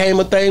 Then it became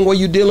a thing where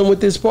you dealing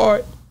with this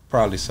part?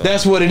 Probably so.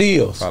 That's what it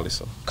is. Probably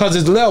so. Because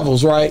it's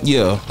levels, right?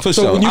 Yeah, for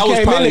So sure. when you I was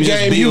came in probably the just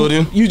game,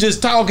 building. you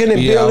just talking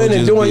and Yeah, I was building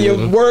and just doing your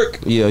building. work.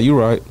 Yeah, you're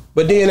right.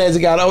 But then as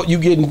it got out, you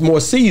getting more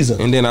seasoned.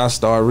 And then I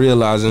started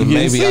realizing You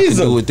maybe getting I could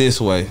seasoned. do it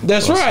this way.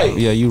 That's Or right.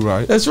 something. Yeah, you're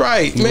right. That's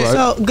right, man. right.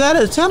 So,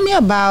 Gutta, tell me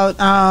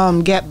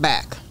about Get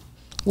Back.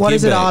 What Get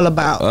is it Back. all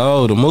about?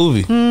 Oh, the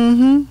movie.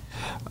 Mm-hmm.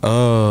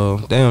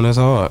 Damn, that's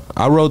hard.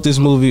 I wrote this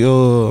movie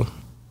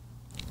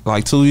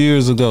like 2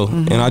 years ago,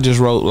 and I just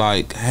wrote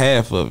like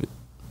half of it,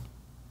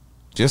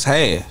 just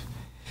half,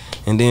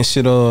 and then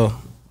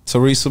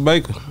Teresa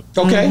Baker.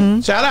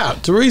 Okay, shout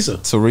out, Teresa.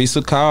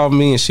 Teresa called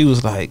me and she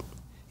was like,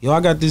 yo, I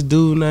got this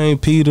dude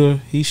named Peter.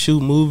 He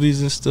shoot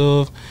movies and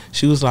stuff.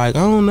 She was like, I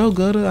don't know,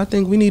 Gutta. I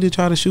think we need to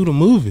try to shoot a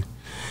movie.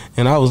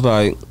 And I was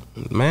like,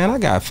 man, I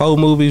got 4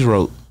 movies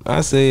wrote.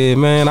 I said,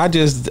 man, I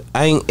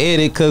ain't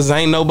edit because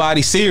ain't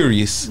nobody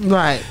serious.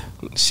 Right.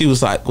 She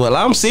was like, well,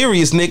 I'm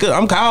serious, nigga.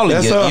 I'm calling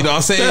That's you. her- You know what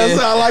I'm saying?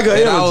 that's how I like her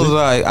And I energy. was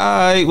like, all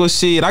right, well,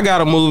 shit, I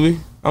got a movie.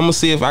 I'm going to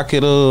see if I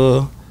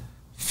could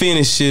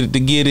finish it to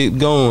get it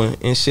going.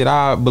 And shit,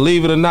 I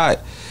believe it or not,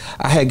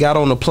 I had got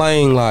on the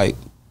plane like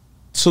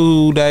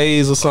 2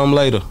 days or something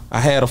later. I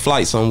had a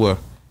flight somewhere.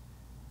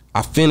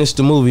 I finished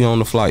the movie on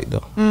the flight, though.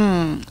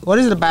 What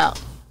is it about?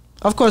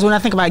 Of course, when I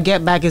think about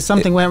Get Back, it's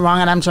something went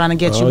wrong and I'm trying to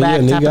get you Oh,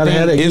 back yeah, type you gotta of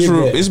have thing. that. Get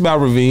back. It's about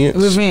revenge.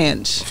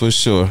 Revenge. For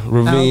sure.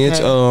 Revenge.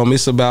 Okay.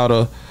 It's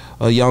about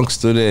a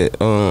youngster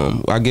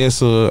that I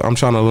guess I'm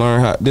trying to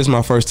learn how. This is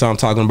my first time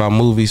talking about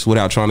movies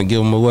without trying to give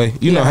them away.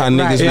 You know how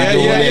niggas right. be Yeah,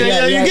 doing yeah,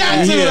 that. yeah, you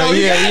got to, Yeah, though.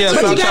 You yeah, got yeah. to.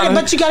 So I'm trying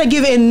But you gotta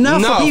give it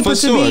enough for people for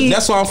sure. to be.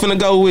 That's why I'm finna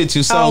go with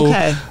you. So,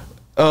 Okay.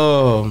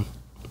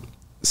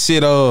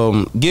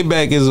 Get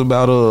Back is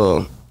about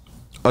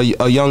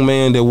a young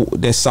man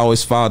that saw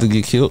his father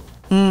get killed.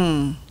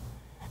 And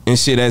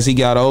shit, as he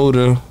got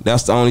older,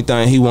 that's the only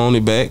thing he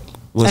wanted back.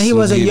 And he to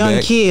was a get young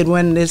back kid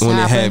when this when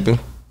happened. it happened.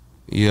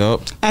 Yep.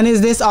 And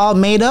is this all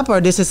made up or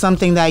this is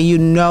something that you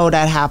know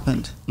that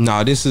happened?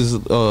 Nah, this is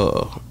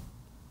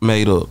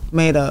made up.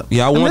 Made up.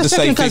 Yeah, I I'm wanted to just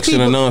say checking 'cause fiction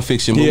or people-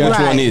 non-fiction, but Yeah. which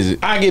one Right. is it?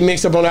 I get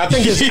mixed up on that. I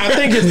think it's fiction. I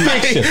think it's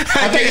fiction.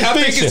 I think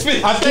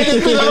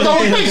it's fiction. I'm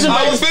going fiction.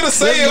 I was finna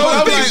say it, but I'm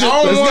like, Fiction. I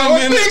don't Let's go want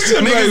with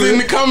fiction, niggas baby. in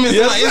the comments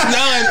Yes. like, it's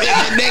done,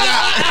 nigga.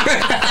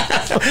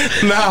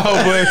 No,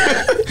 but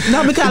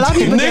No, because a lot of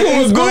people Nigga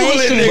get was Googling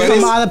inspiration it. from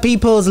It's- other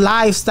people's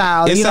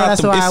lifestyle. it's You know, out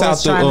that's the, why it's I was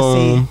out the, trying to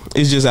see.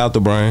 it's just out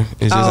the brain.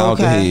 It's just out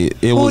the head.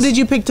 It Who was did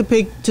you pick to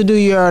do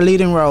your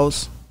leading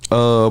roles?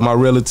 my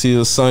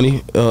relative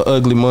Sonny,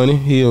 Ugly Money.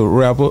 He a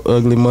rapper,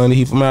 Ugly Money.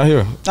 He from out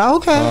here.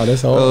 Okay. Oh,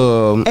 that's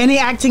hard. Any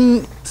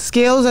acting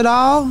skills at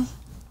all?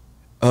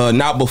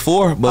 Not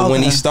before, but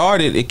when he Okay.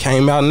 started, it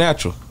came out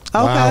natural.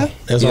 Okay.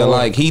 That's Yeah, all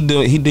like he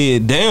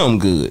did damn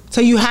good.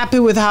 So you happy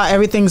with how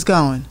everything's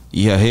going?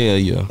 Yeah, hell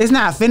yeah. It's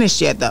not finished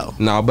yet though.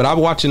 No, but I'm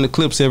watching the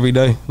clips every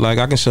day. Like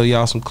I can show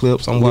y'all some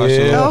clips. I'm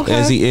watching Yeah. them Okay.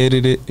 as he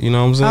edited. You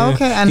know what I'm saying?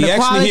 Okay, and he the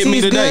actually hit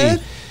me quality's today.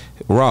 good?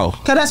 Raw.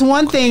 Cause that's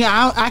one thing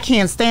I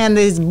can't stand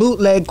these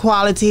bootleg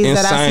qualities And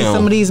that I see sound.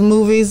 some of these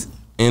movies.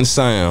 And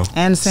sound.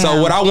 And sound.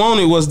 So what I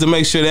wanted was to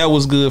make sure that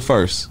was good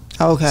first.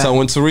 Okay. So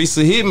when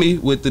Teresa hit me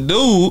with the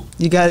dude,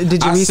 did you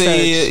I research?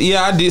 said,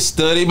 yeah, I did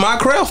study my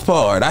craft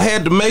part. I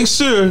had to make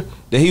sure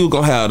that he was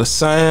gonna have the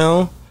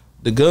sound,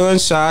 the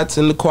gunshots,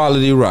 and the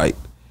quality right.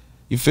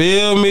 You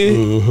feel me?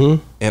 Mm-hmm.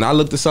 And I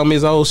looked at some of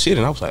his old shit,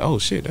 and I was like, oh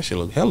shit, that shit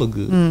look hella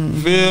good. You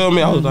feel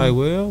me? I was like,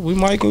 well, we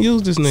might can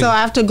use this nigga. So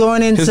after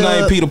going into His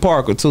name Peter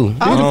Parker too.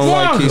 I don't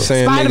like Parker. keep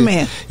saying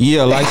Spider-Man. nigga.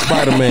 Yeah, like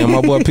Spider-Man,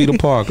 my boy Peter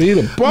Parker.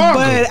 Peter Parker.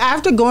 But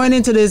after going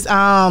into this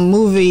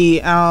movie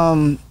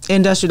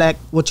industry, that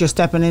what you're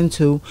stepping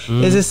into,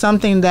 is it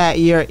something that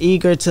you're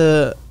eager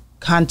to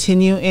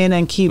continue in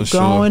and keep For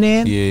sure. going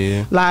in?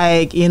 Yeah.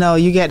 Like, you know,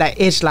 you get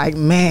that itch like,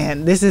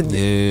 man, this is...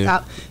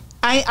 Yeah.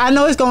 I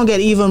know it's gonna get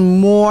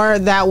even more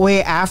that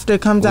way after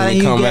it comes When out, it and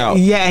you come get out.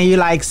 and you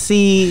like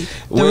see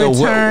the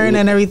return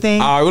and everything.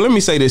 All right, well, let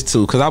me say this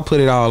too, because I put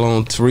it all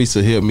on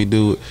Teresa helped me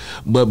do it.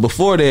 But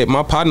before that,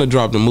 my partner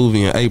dropped a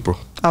movie in April.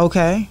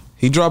 Okay.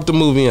 He dropped a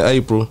movie in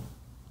April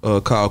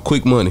called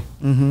Quick Money.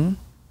 Mm-hmm.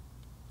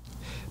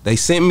 They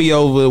sent me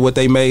over what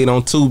they made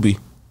on Tubi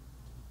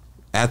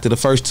after the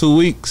first 2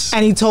 weeks.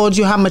 And he told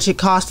you how much it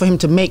cost for him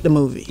to make the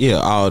movie. Yeah,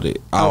 all that.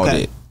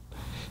 Okay.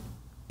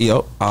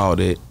 Yep, all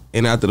that.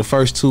 And after the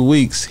first 2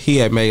 weeks, he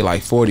had made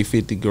like 40,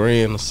 50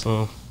 grand or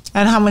something.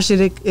 And how much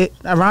did it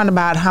around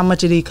about how much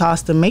did it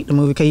cost to make the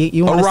movie? Cause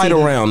you want to Right see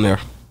around there.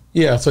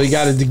 Yeah, so you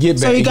got it to get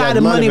back. So you got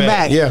the money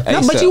back. Yeah.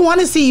 No, but you want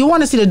to see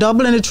the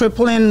double and the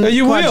triple and Yeah,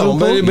 you will, quadruple.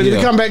 but Yeah.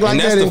 it come back like And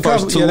that's that the in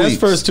first 2 that's weeks.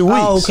 first 2 weeks.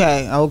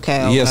 Oh,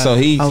 okay. Yeah, so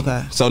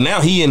so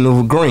now he in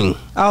the green.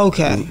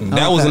 Okay.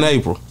 That was in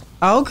April.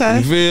 You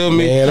Okay. feel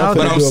me? Man, I'm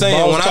But finna I'm do a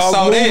saying Boss when I Talk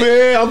saw movie.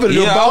 that, I'm finna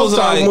do a I Boss was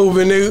Talk like,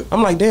 movie, nigga.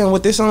 I'm like, damn,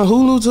 what this on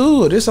Hulu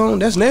too? Or that's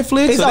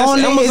Netflix? It's or that's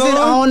only Amazon? is it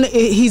on?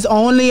 He's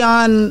only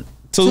on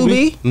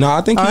Tubi. No,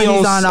 I think Or he he's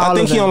on. on all I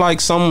think of he them? on like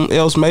something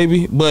else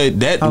maybe, but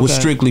that was Okay.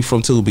 strictly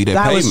from Tubi. That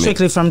That paid was me.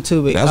 strictly from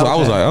Tubi. That's why I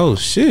was like, oh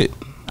shit.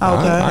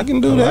 Okay. I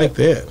can do I that. like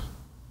that.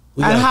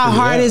 We And gotta how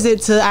figure hard that is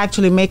it to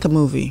actually make a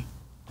movie?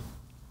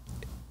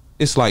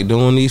 It's like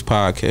doing these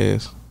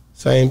podcasts.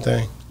 Same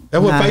thing.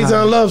 That's what Nah.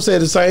 Faison Love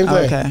said. The same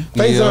thing. Okay.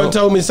 Faison Yeah.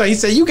 told me to say. He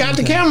said, "You got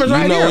the cameras You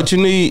right know here." what you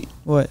need?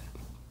 What?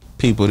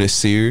 People that's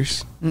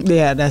serious.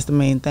 Yeah, that's the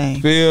main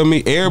thing. Feel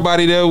me?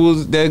 Everybody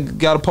that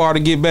got a part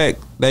to get back,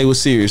 they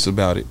was serious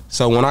about it.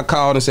 So when I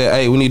called and said,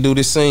 "Hey, we need to do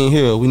this scene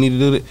here. We need to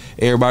do it,"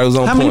 everybody was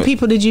on How point. many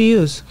people did you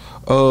use?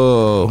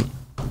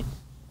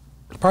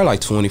 Probably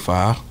like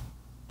 25.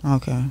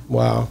 Okay.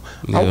 Wow.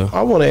 Yeah.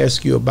 I want to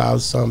ask you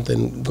about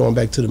something. Going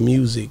back to the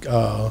music.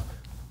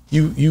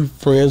 You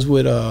friends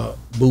with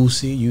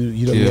Boosie?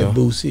 You done Yeah. met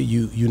Boosie?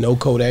 You know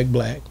Kodak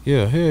Black?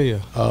 Yeah, hell yeah.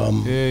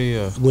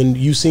 Yeah. When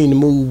you seen the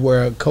move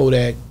where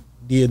Kodak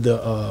did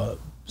the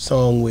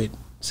song with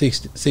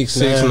 6IX9INE,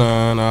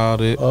 6IX9INE, all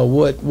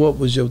that. what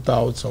was your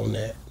thoughts on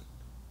that?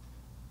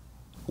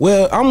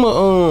 Well,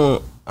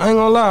 I ain't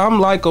gonna lie, I'm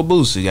like a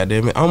Boosie,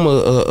 goddammit.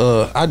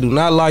 I do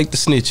not like the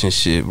snitching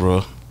shit,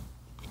 bro.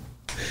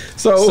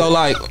 So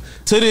like,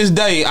 to this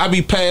day, I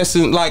be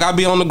passing, like I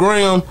be on the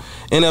gram,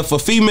 and if a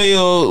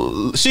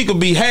female, she could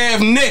be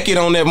half naked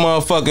on that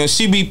motherfucker, and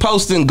she be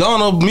posting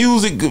Gunna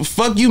music,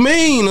 fuck you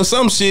mean, or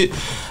some shit,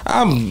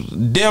 I'm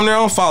damn near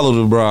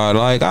unfollow the broad.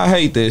 Like, I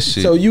hate that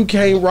shit. So you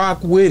can't rock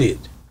with it.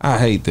 I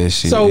hate that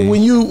shit. So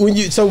when you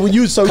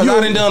Cause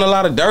I done a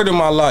lot of dirt in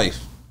my life.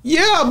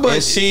 yeah, But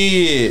but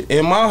shit,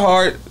 in my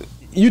heart,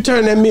 you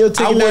turn that meal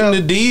ticket I wouldn't down.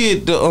 have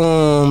did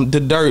the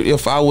dirt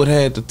if I would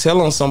have had to tell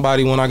on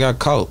somebody when I got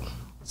caught.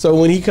 So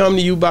when he come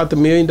to you about the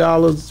 $1 million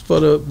for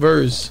the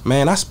verse,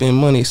 Man, I spend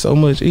money so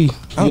much. I you're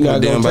don't not give a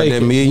damn gonna about take that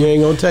it. You million.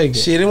 ain't gonna take it.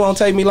 Shit, it won't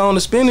take me long to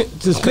spend it.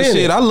 To spend it.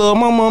 Shit, I love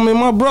my mom and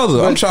my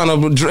brother. I'm trying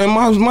to drain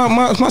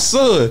my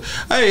son.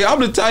 Hey, I'm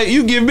the type.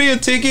 You give me a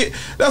ticket.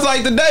 That's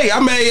like the day I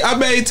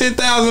made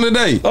 10,000 a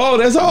day. Oh,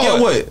 that's all.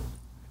 Get what?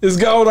 It's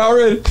gone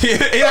already.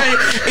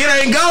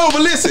 it ain't gone.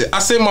 But listen, I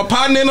sent my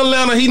partner in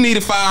Atlanta. He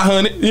needed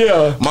 500.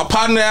 Yeah. My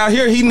partner out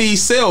here, he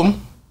needs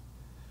 7.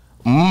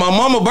 My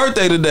mama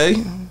birthday today.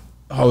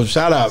 Oh,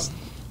 shout out.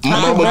 Happy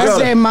Mama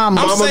birthday, Gutta.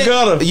 mama. Mama saying,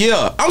 Gutta.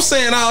 Yeah, I'm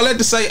saying all that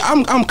to say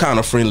I'm kind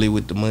of friendly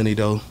with the money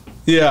though.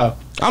 Yeah.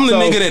 I'm the So-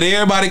 nigga that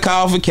everybody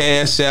call for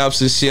cash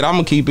apps and shit. I'm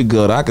gonna keep it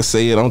good. I can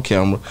say it on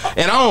camera,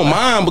 and I don't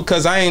mind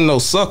because I ain't no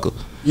sucker.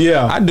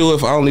 Yeah. I do it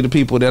for only the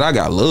people that I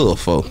got love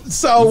for.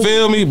 So- you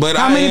feel me? But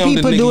How I many am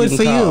people the nigga do it can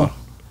for call.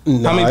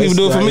 you? How many people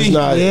do it for me?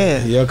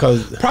 Yeah. Yeah,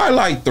 because Probably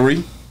like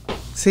 3.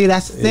 See,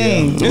 that's the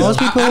thing. Yeah. Most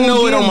people I know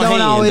who it give on my don't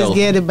hand, always though.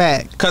 get it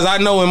back. Cause I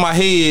know in my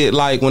head,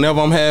 like whenever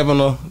I'm having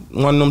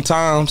one of them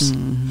times,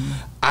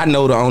 I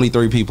know the only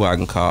 3 people I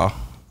can call.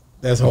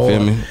 That's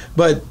hard.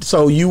 But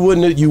so you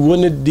wouldn't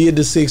have did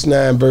the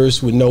 6ix9ine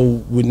verse with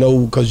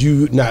no because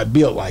you not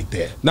built like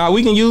that. Nah,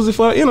 we can use it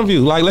for an interview.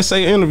 Like let's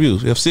say an interview.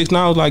 If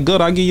 6ix9ine was like,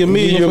 good, I'll give you $1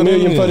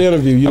 million. For the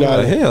interview. You're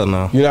not hell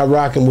no. You're not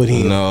rocking with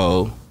him.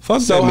 No.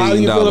 Fuck so that $1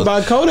 million. How do you feel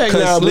about Kodak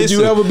now? Would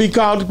you ever be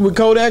called with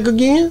Kodak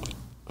again?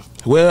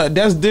 Well,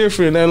 that's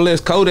different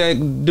unless Kodak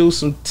do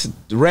some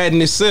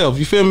ratting itself.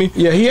 You feel me?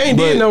 Yeah, he ain't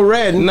did no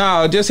ratting.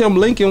 Nah, just him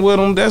linking with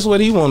him. That's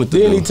what he wanted to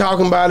do. Then he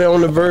talking about it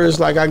on the verse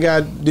like I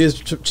got this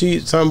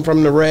cheat something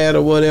from the rat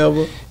or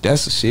whatever.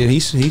 That's the shit.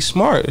 He's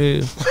smart.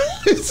 Yeah.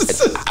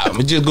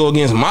 I'ma just go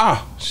against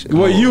my shit.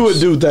 What you would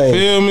do things.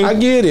 Feel me? I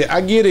get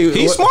it.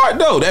 He's smart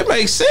though. That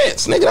makes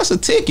sense, nigga. That's a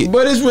ticket.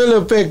 But it's really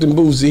affecting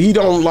Boosie. He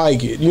don't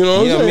like it. You know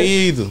what I'm saying?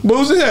 Me either.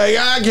 Boosie, hey,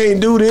 I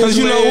can't do this. Cause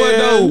you know what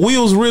though, we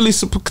was really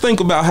think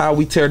about how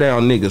we tear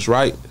down niggas,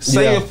 right?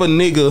 Say if a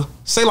nigga,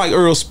 say like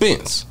Earl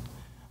Spence,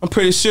 I'm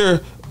pretty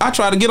sure I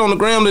tried to get on the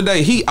gram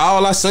today. He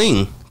all I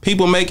seen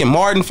people making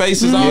Martin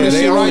faces, all this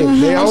shit, right?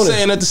 I'm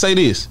saying that to say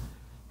this: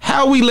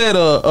 how we let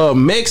a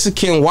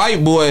Mexican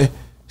white boy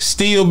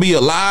still be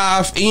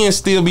alive and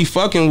still be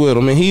fucking with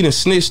him, and he done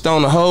snitched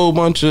on a whole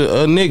bunch of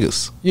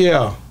niggas.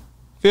 Yeah.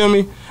 Feel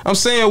me? I'm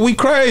saying we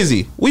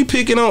crazy. We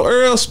picking on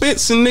Earl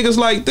Spence and niggas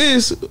like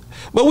this,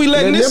 but we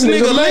letting this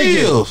nigga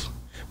live.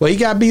 Well, he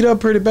got beat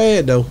up pretty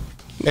bad though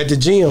at the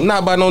gym.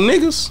 Not by no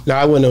niggas. No,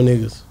 I wasn't no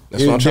niggas.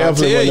 That's what I'm trying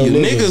to tell you.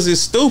 Niggas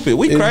is stupid.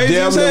 We crazy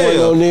as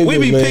hell. We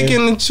be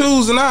picking and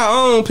choosing our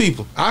own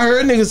people. I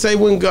heard niggas say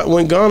when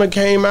Gunna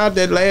came out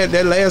that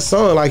last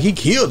song, like he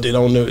killed it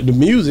on the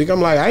music.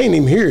 I'm like, I ain't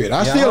even hear it.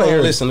 I still ain't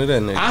heard listen to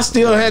that nigga. I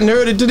still hadn't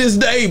heard it to this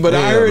day, but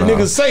I heard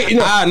niggas say, you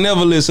know. I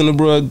never listen to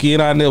bro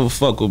again. I never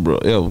fuck with bro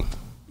ever.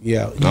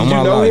 Yeah. Did you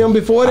know him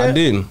before that? I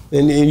didn't.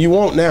 And you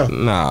won't now?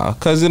 Nah,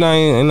 cause it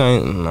ain't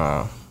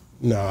nah.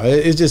 No,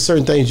 it's just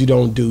certain things you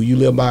don't do. You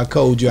live by a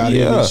code. You out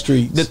in the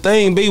streets. The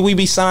thing be, we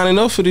be signing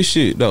up for this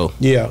shit though.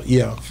 Yeah.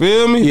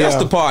 Feel me? Yeah.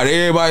 That's the part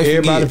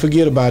everybody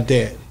forget about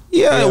that.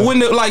 Yeah, when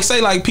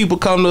like people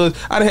come to,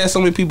 I done had so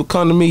many people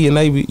come to me and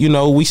they be, you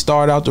know, we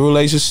start out the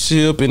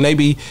relationship and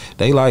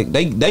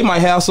they might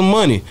have some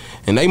money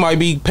and they might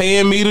be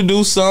paying me to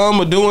do some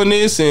or doing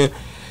this and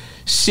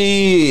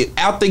shit.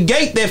 Out the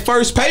gate, that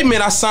first payment,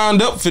 I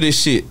signed up for this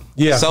shit.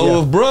 Yeah.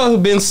 So if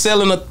bruh been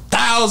selling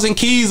 1,000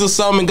 keys or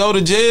something and go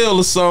to jail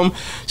or something,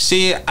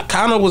 shit, I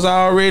kind of was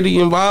already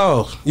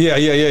involved.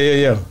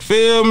 Yeah.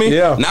 Feel me?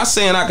 Yeah. Not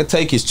saying I could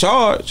take his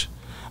charge.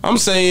 I'm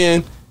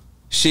saying,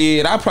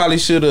 shit, I probably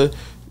should have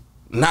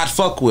not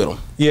fuck with him.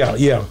 Yeah.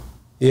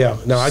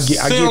 No, I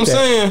get what I'm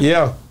saying?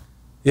 Yeah.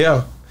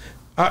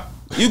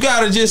 You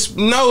gotta just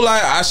know,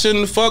 like, I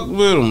shouldn't fuck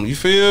with him. You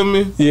feel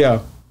me? Yeah.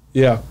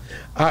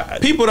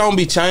 People don't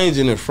be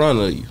changing in front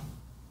of you.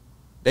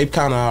 They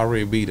kind of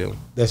already be them.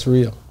 That's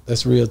real.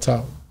 That's real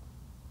talk.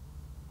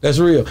 That's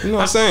real. You know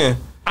what I'm saying?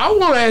 I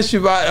want to ask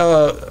you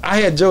about. I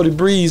had Jody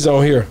Breeze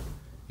on here,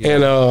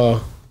 and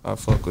I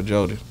fuck with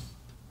Jody.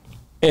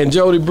 And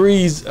Jody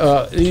Breeze,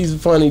 he's a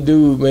funny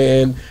dude,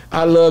 man.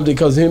 I loved it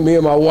because me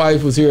and my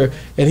wife was here,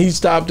 and he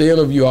stopped the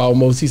interview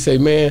almost. He said,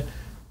 "Man,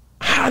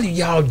 how do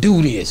y'all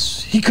do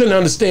this?" He couldn't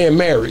understand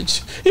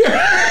marriage.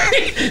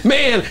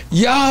 Man,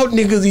 y'all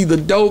niggas either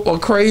dope or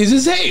crazy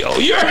as hell.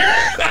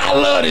 I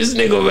love this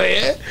nigga,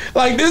 man.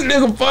 Like, this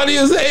nigga funny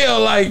as hell.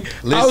 Like,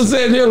 listen, I was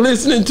sitting here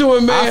listening to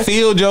him, man. I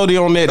feel Jody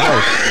on that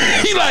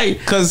though. He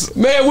like, cause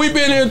man, we've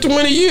been here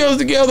 20 years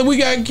together. We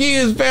got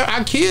kids.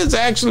 Our kids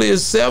actually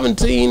is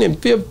 17 and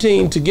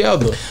 15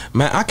 together.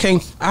 Man,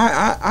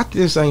 I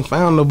just ain't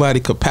found nobody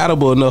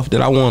compatible enough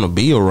that I want to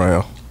be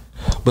around.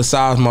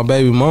 Besides my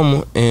baby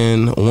mama,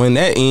 and when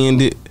that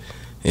ended,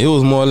 it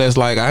was more or less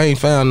like I ain't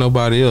found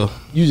nobody else.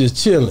 You just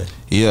chilling.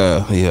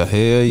 Yeah, hell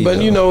yeah.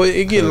 But you know,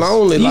 it get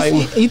lonely.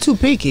 He too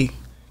picky.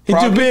 He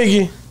too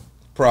picky.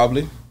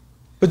 Probably.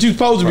 But you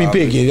supposed to be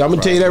picky. I'm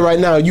gonna tell you that right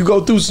now. You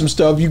go through some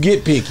stuff, you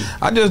get picky.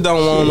 I just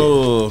don't want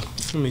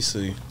to. Let me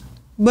see.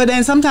 But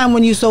then sometimes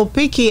when you're so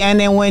picky, and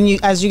then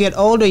as you get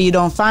older, you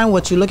don't find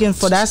what you're looking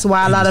for. That's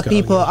why a lot of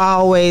people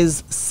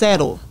always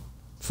settle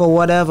for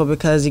whatever,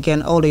 because you're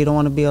getting older, you don't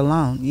want to be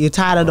alone. You're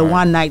tired of the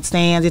one night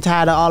stands. You're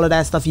tired of all of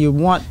that stuff. You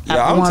want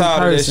I'm one tired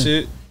person. of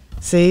that shit.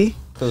 See?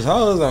 Cause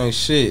hoes ain't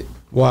shit.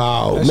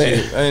 Wow, that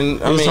man. Shit.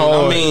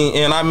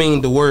 And I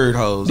mean the word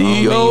hoes.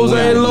 These hoes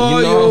ain't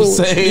loyal. You know what I'm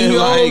saying? These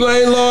hoes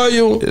ain't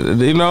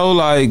loyal. You know,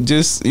 like,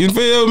 just, you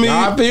feel me?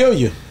 I feel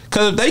you.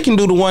 Cause if they can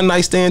do the one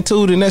night stand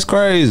too, then that's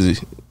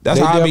crazy. That's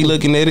how I be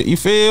looking at it. You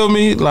feel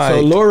me? Like,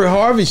 so Lori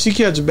Harvey, she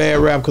catch a bad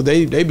rap because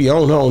they be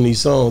on her on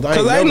these songs.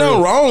 Cause ain't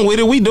nothing wrong with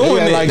it. We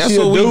doing it. Like, that's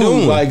what we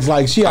doing.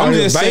 Like she out I'm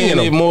here just banging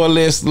saying it more or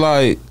less.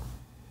 Like,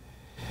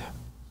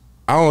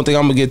 I don't think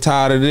I'm gonna get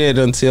tired of that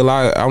until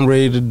I'm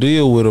ready to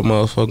deal with a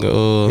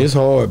motherfucker. It's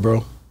hard,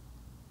 bro.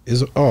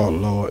 Oh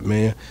Lord,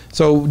 man.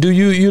 So do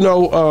you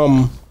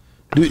know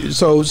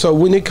so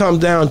when it comes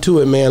down to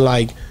it, man,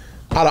 like,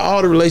 out of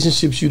all the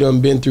relationships you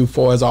done been through,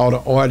 far as all the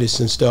artists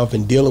and stuff,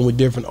 and dealing with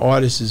different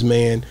artists,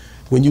 man,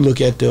 when you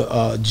look at the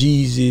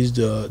Jeezys,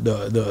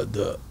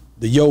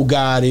 the Yo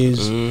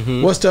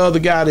Gottis. What's the other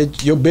guy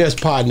that your best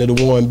partner,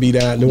 the one be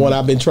down, the one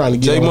I've been trying to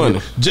get J on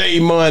Money. J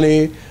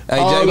Money. Hey,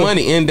 J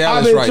Money in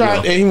Dallas right now.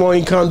 And he won't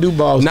even come do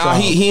Boss Nah,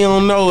 Talk. he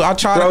don't know. I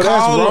try to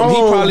call him.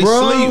 He probably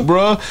sleep,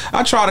 bro.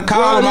 I try to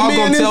call him. I was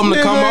gonna tell him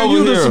to come over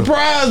you here. You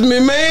surprised me,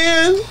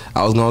 man.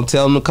 I was gonna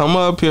tell him to come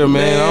up here,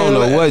 man. I don't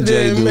know what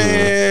Jay doing.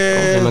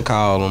 I'm gonna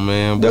call him,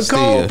 man. But the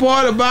cold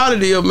part about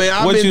it is, man,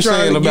 I've been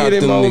trying to get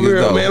him over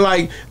here, though?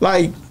 Man.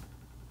 Like.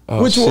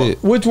 Oh,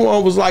 which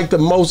one was like the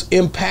most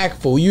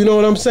impactful? You know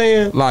what I'm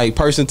saying? Like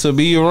person to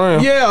be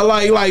around. Yeah,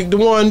 like the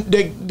one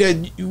that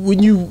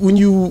when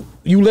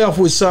you left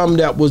with something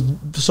that was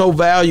so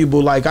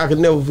valuable, like I could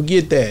never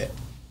forget that.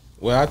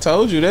 Well, I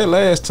told you that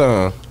last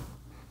time.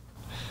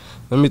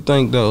 Let me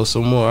think though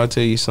some more. I'll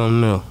tell you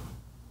something else.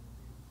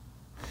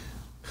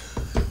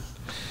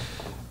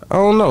 I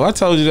don't know. I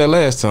told you that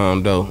last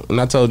time though, and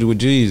I told you with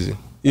Jeezy.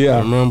 Yeah,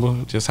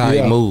 remember just how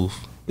he moved.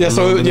 Yeah,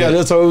 so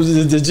it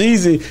was the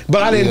Jeezy,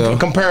 but I didn't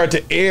compare it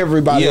to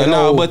everybody. Yeah,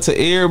 no, but to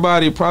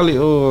everybody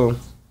probably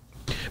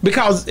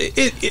because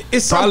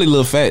it's probably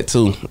Lil Fat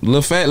too.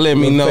 Lil Fat let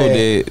me know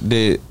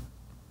that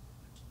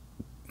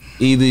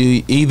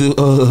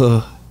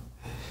either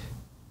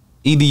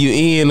you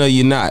in or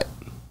you're not.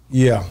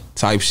 Yeah,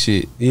 type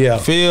shit. Yeah,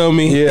 feel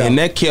me? Yeah, and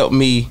that kept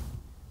me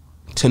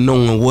to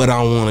knowing what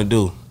I want to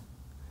do.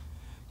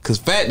 Cause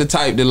Fat the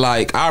type that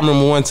like I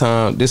remember one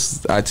time.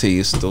 I tell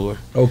you a story.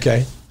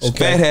 Okay.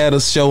 Fat had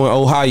a show in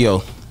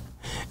Ohio,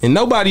 and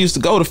nobody used to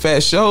go to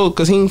Fat show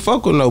because he didn't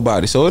fuck with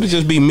nobody. So it'd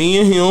just be me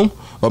and him,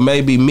 or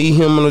maybe me,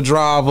 him, and a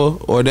driver,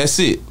 or that's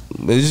it.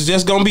 It's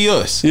just gonna be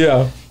us.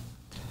 Yeah.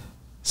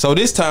 So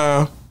this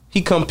time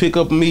he come pick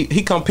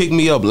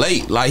me up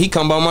late. Like he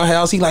come by my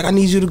house. He like, I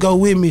need you to go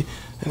with me,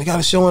 and I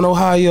got a show in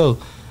Ohio.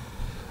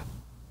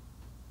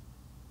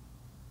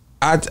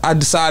 I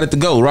decided to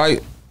go,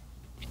 right?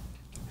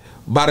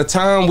 By the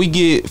time we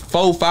get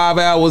 4-5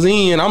 hours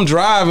in, I'm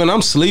driving,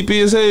 I'm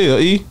sleepy as hell,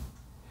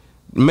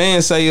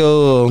 Man say,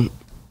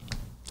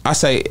 I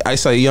say,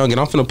 youngin,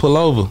 I'm finna pull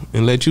over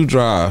and let you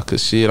drive,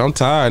 cause shit, I'm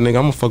tired, nigga, I'm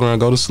gonna fuck around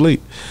and go to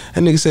sleep.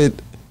 That nigga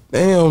said,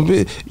 damn,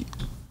 bitch,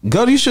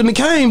 Gutta, you shouldn't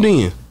have came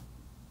then.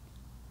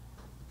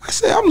 I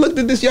said, I'm looking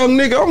at this young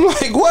nigga, I'm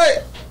like,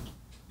 what?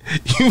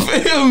 You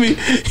feel me?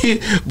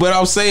 But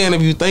I'm saying,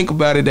 if you think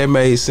about it, that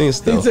made sense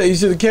though. He said you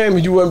should have came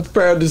and you weren't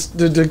prepared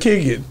to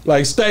kick it,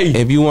 like stay.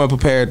 If you weren't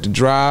prepared to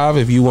drive,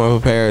 if you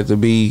weren't prepared to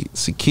be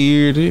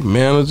security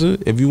manager,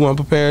 if you weren't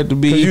prepared to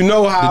be, you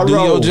know how to do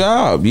your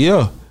job,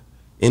 yeah.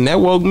 And that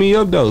woke me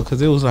up though,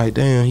 cause it was like,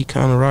 damn, he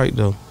kind of right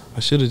though. I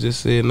should have just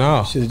said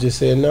no. Should have just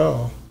said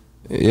no.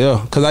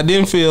 Yeah, cause I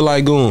didn't feel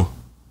like going.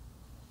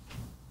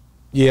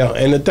 Yeah,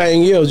 and the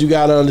thing is, you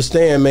gotta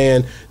understand,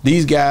 man,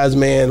 these guys,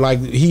 man,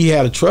 like he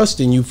had a trust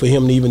in you for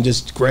him to even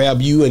just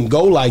grab you and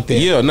go like that.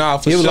 Yeah, nah,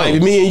 for sure. It was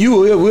like me and you,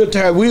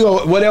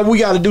 we'll whatever we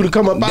gotta do to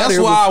come up out of here. That's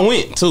why I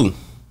went too.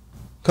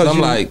 Cause I'm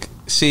like,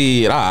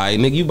 shit, all right,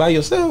 nigga, you by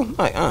yourself?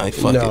 Like, all right,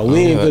 fuck it. No, we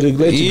ain't gonna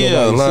let you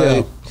go by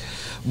yourself.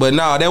 But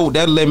nah,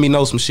 that let me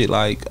know some shit.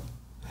 Like,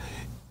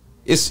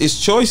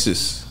 it's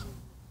choices.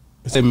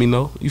 Let me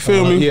know. You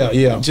feel me? Yeah,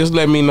 yeah. Just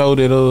let me know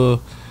that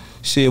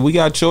shit, we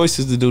got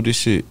choices to do this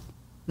shit.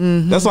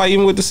 That's why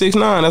even with the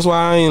 6ix9ine, that's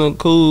why I ain't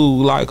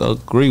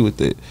agree with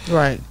it.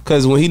 Right.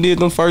 Cause when he did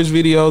them first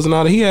videos and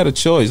all that, he had a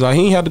choice. Like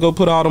he ain't had to go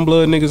put all them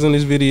blood niggas in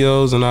his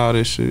videos and all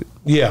this shit.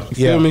 Yeah. You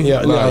feel me? Yeah.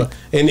 Like,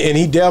 no. And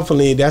he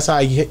definitely, that's how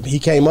he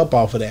came up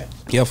off of that.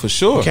 Yeah, for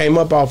sure. He came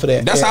up off of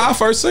that. That's how I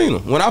first seen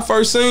him. When I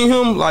first seen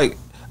him, like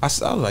I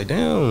was like,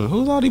 damn,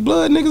 who's all these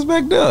blood niggas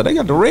back there? They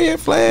got the red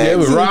flags. Yeah, they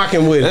was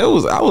rocking with it. I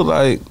was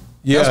like,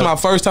 yeah. That's my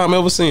first time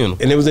ever seeing him.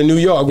 And it was in New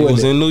York, wasn't it? It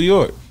was in New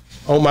York.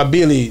 On my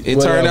Billy. It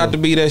turned out to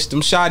be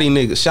them shoddy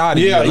niggas.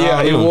 Shoddy. Yeah,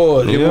 yeah, it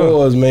was. It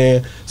was,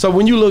 man. So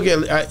when you look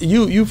at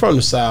you from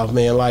the South,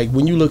 man, like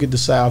when you look at the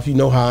South, you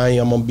know how I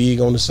am. I'm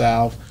big on the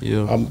South.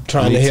 Yeah. I'm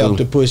trying to help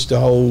to push the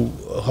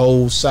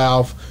whole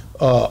South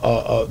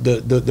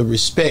the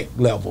respect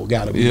level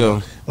gotta be.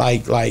 Yeah.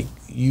 Like,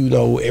 you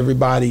know,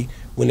 everybody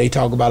when they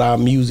talk about our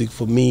music,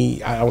 for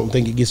me, I don't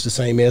think it gets the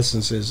same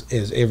essence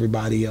as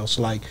everybody else.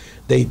 Like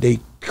they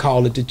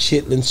call it the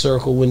Chitlin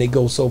circle when they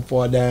go so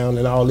far down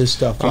and all this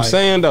stuff. I'm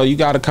saying though, you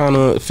got to kind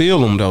of feel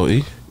them though.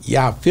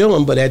 Yeah, I feel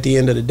them, but at the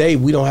end of the day,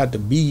 we don't have to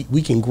be.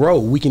 We can grow.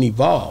 We can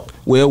evolve.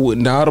 Well,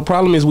 now the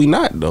problem is we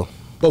not though.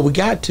 But we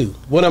got to.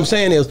 What I'm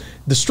saying is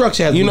the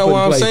structure has. You know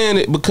why I'm saying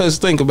it? Because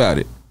think about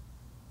it.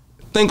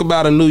 Think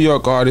about a New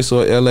York artist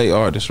or LA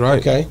artist, right?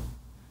 Okay.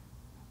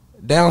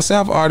 Down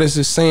south artists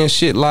is saying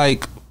shit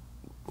like,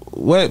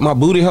 "What, my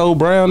booty hole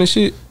brown and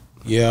shit."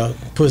 Yeah,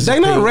 they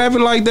not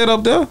rapping like that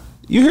up there.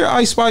 You hear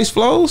Ice Spice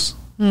flows?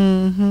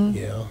 Mm-hmm.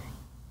 Yeah,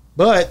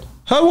 but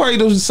her way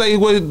to say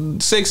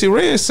what Sexy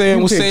Red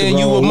saying was saying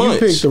you a munch.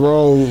 You picked the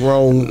wrong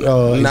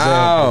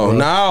example.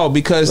 No,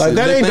 because like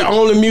that ain't the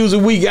only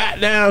music we got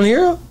down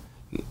here.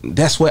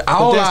 That's what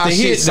all our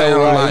shit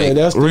sound like. Yeah,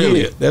 that's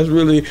really hit. That's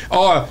really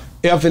or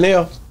F and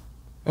F. That's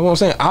what I'm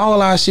saying.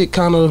 All our shit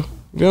kind of,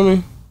 you know what I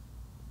mean?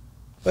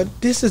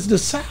 But this is the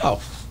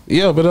South.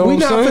 Yeah, but we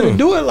not gonna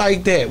do it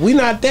like that. We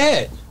not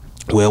that.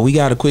 Well, we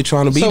gotta quit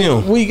trying to be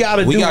them. We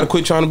gotta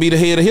quit trying to be the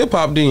head of hip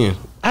hop. Then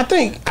I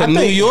think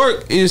New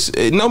York is,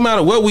 no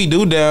matter what we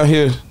do down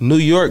here, New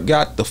York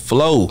got the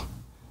flow.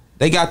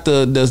 They got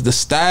the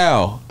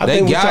style. I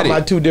think we're talking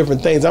about two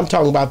different things. I'm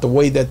talking about the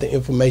way that the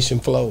information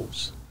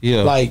flows.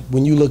 Yeah. Like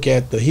when you look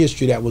at the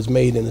history that was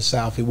made in the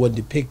South, it wasn't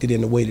depicted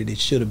in the way that it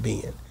should have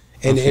been.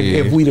 And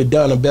if we'd have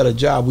done a better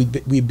job,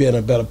 we'd be in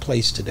a better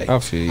place today. I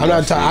feel you.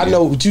 I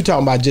know what you're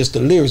talking about, just the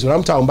lyrics, but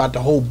I'm talking about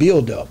the whole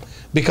build up.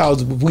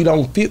 Because we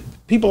don't feel,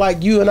 people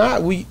like you and I,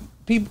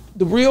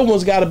 the real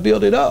ones got to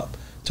build it up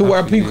to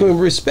where people can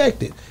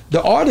respect it.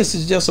 The artist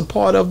is just a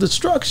part of the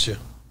structure.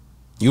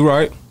 You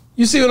right.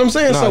 You see what I'm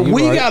saying? So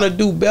we got to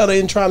do better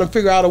in trying to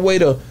figure out a way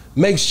to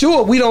make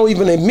sure we don't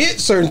even admit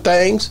certain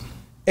things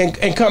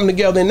and come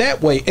together in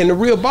that way. And the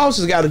real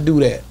bosses got to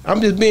do that.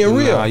 I'm just being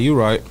real. Nah, you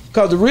right.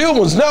 Because the real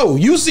ones know.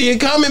 You see it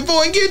coming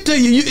before it get to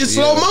you. It's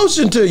slow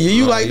motion to you.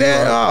 You like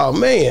that? Right. Oh,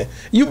 man.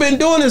 You've been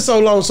doing this so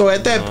long. So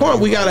at that point,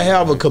 we got to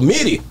have a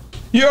committee.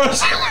 You know what I'm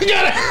saying? We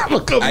got to have a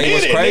committee. Hey,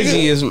 what's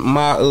crazy is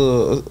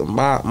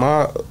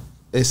my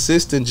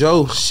assistant,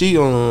 Joe,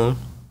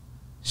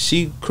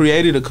 she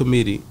created a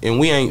committee. And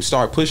we ain't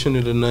start pushing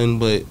it or nothing,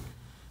 but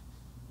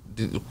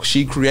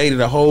she created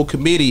a whole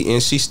committee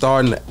and she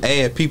starting to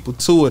add people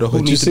to it or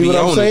who needs to be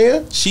on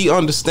it. She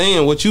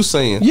understand what you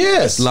saying.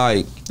 Yes.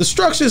 Like the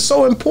structure is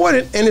so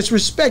important and it's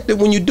respected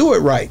when you do it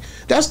right.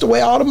 That's the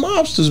way all the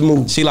mobsters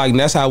move. She like,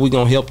 that's how we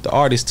gonna help the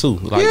artists too.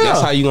 Like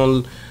that's how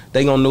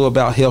they gonna know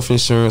about health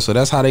insurance, or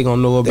that's how they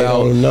gonna know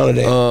about none of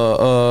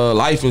that.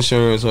 Life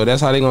insurance, or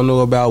that's how they gonna know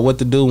about what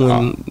to do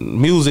when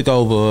music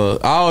over,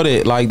 all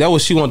that. Like that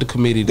was she want the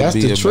committee to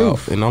be about.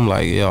 Truth. And I'm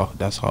like, yeah,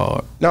 that's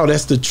hard. No,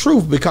 that's the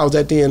truth, because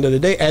at the end of the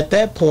day, at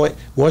that point,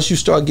 once you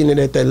start getting it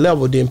at that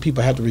level, then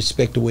people have to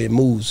respect the way it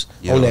moves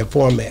on that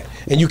format.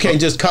 And you can't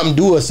just come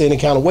do us any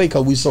kind of way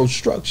because we so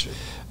structured.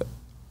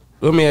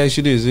 Let me ask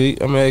you this, Z.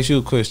 I'm gonna ask you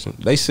a question.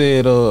 They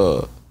said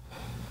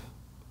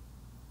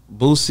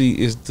Boosie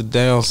is the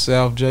down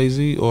south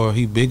Jay-Z, or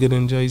he bigger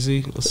than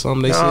Jay-Z or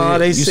something. They said.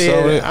 They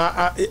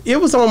said it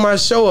was on my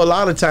show a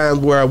lot of times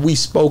where we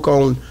spoke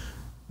on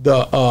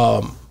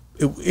the.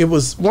 It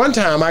was one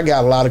time I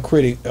got a lot of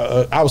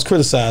I was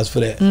criticized for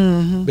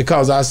that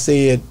because I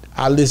said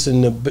I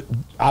listen to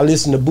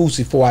Boosie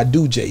before I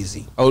do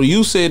Jay-Z. Oh,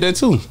 you said that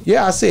too?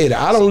 Yeah, I said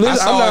I don't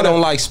listen. I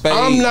don't like Spade.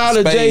 I'm not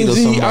a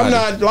Jay-Z. I'm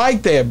not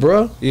like that,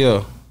 bro.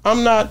 Yeah.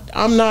 I'm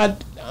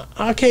not.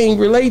 I can't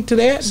relate to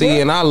that. See,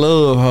 and I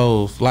love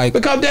Hov, like,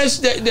 because that's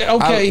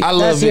okay. I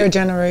love that's your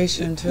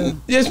generation too.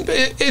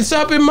 It's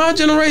up in my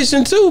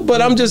generation too.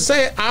 But I'm just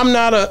saying, I'm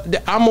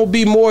gonna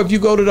be more. If you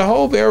go to the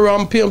Hov era,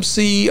 I'm Pimp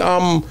C.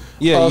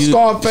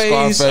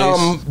 Scarface.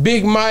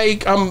 Big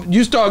Mike.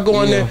 You start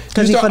going there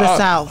because you're for the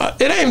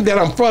South. It ain't that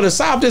I'm for the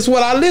South. That's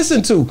what I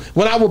listen to.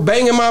 When I was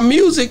banging my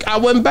music, I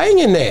wasn't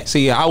banging that.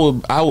 See,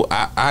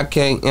 I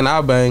can't, and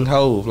I bang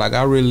Hov. Like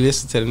I really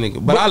listen to the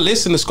nigga, but I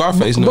listen to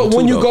Scarface. But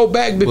when you go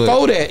back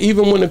before that,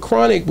 even when the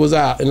Chronic was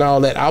out and all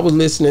that, I was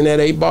listening at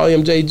 8 Ball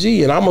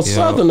MJG, and I'm a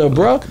Southerner,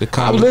 bro.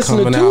 I was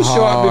listening to Too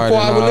Short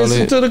before I would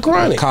listen to the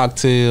Chronic.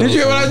 Cocktail. Did you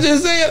hear what I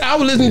just said? I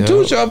was listening to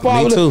Too Short before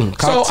I would listen.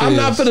 So I'm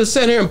not gonna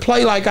sit here and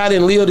play like I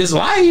didn't live this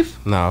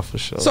life. Nah, for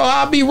sure. So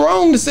I'd be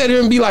wrong to sit here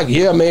and be like,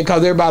 yeah, man,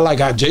 because everybody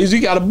like, Jay-Z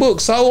got a book.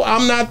 So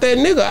I'm not that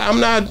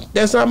nigga.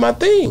 That's not my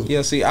thing.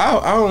 Yeah, see, I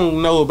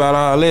don't know about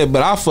all that,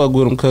 but I fuck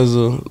with him because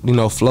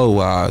of, flow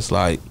wise,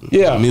 like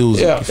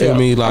music. You feel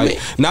me? Like,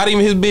 not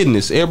even his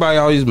business. Everybody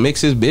always makes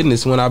his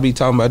business when I be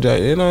talking about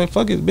Jay. It ain't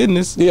fuck his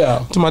business. Yeah.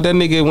 Talking about that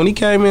nigga, when he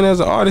came in as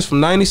an artist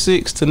from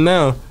 96 to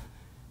now,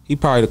 he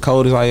probably the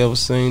coldest I ever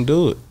seen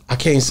do it. I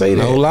can't say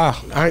that. No lie.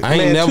 I'm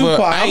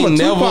a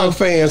Tupac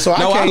fan, so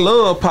I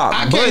love Pac.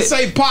 I can't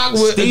say Pac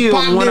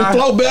didn't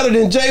flow better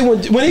than Jay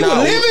when he was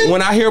living.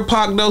 When I hear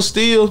Pac though,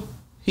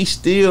 he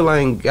still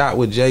ain't got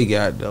what Jay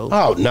got though.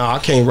 Oh no, I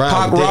can't ride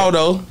Pac with that. raw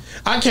though.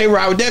 I can't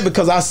ride with that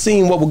because I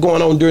seen what was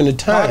going on during the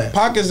time.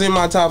 Pac is in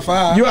my top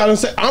 5. You know what I'm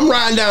saying? I'm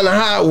riding down the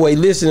highway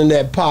listening to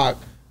that Pac,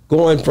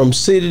 going from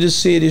city to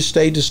city,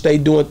 state to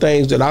state, doing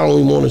things that I don't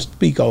even want to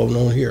speak on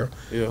here.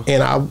 Yeah.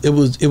 And it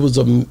was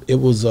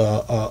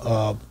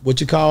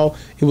what you call,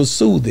 it was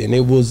soothing.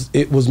 It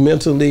was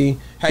mentally.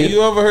 Have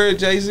you ever heard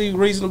Jay-Z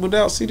Reasonable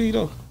Doubt CD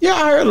though? Yeah,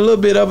 I heard a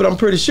little bit of it. I'm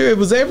pretty sure it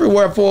was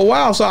everywhere for a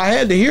while, so I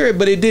had to hear it,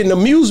 but it didn't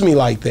amuse me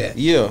like that.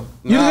 Yeah.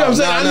 You know what I'm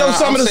saying? I know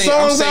some of the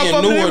songs. I'm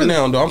saying newer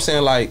now though. I'm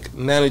saying like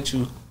now that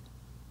you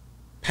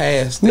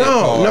past that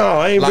part. No,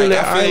 I ain't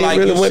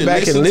really went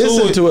back and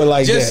listened to it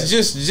like that.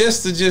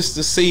 Just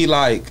to see,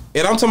 like,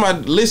 and I'm talking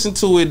about listen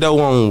to it though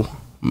on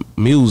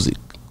music,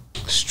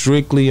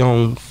 strictly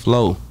on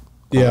flow,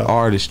 on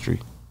artistry.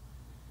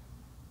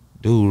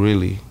 Dude,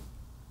 really,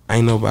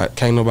 can't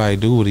nobody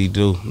do what he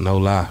do. No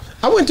lie.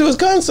 I went to his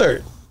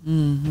concert.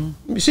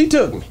 She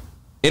took me.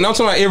 And I'm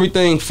talking about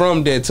everything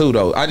from that too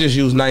though. I just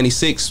used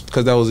 96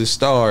 because that was his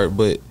start,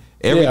 but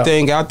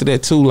everything after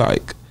that too,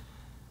 like,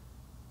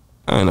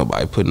 ain't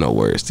nobody put no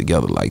words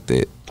together like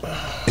that.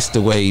 It's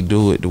the way he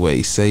do it, the way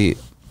he say it.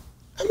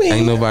 I mean,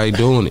 ain't nobody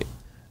doing it.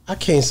 I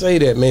can't say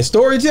that, man.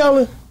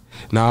 Storytelling?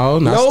 No,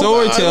 not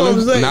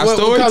storytelling. Not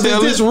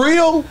storytelling. Is this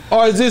real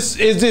or is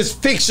this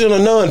fiction or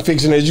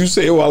non-fiction? As you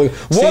said, what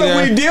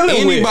are we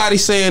dealing with? Anybody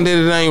saying that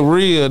it ain't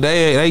real,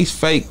 they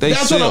fake.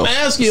 That's what I'm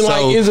asking.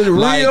 Like, is it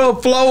real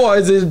flow or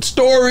is it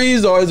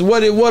stories or is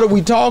what are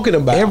we talking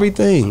about?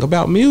 Everything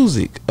about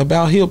music,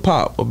 about hip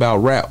hop, about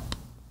rap,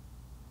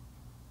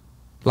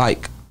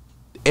 like.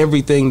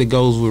 Everything that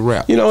goes with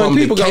rap. You know, and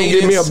people gonna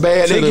give me a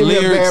bad, they give me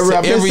a bad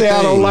rap. They say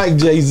I don't like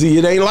Jay-Z.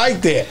 It ain't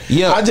like that.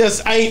 Yeah. I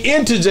just ain't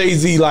into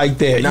Jay-Z like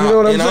that. You know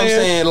what I'm saying? I'm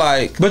saying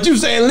like, but you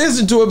saying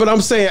listen to it, but I'm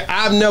saying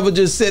I've never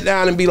just sit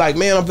down and be like,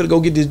 man, I'm finna go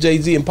get this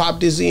Jay-Z and pop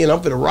this in. I'm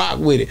finna rock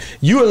with it.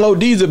 You and Lil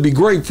D's would be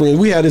great friends.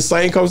 We had the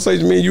same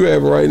conversation me and you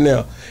having right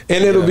now.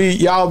 And it'll be,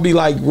 y'all be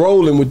like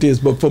rolling with this.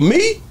 But for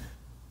me,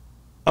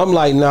 I'm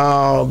like,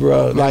 nah,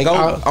 bro. Like,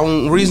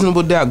 on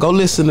Reasonable Doubt, go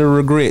listen to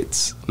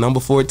Regrets, number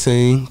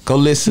 14. Go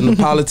listen to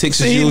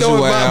Politics as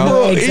Usual.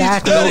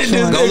 Exactly.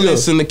 Go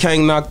listen to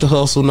Can't Knock the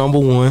Hustle, number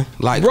 1.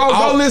 Like, bro,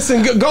 go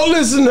listen to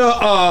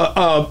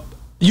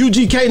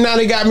UGK. Now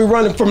they got me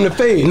running from the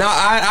feds. Now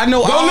I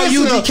know all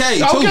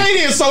UGK too. Okay,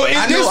 then. So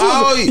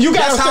you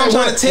got how I'm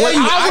trying to tell you.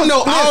 I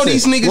know all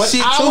these niggas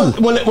shit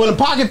too. When a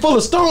Pocket Full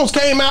of Stones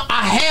came out,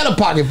 I had a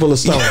pocket full of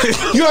stones.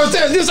 You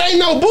understand? This ain't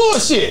no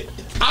bullshit.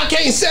 I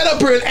can't sit up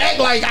here and act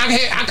like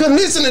I couldn't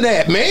listen to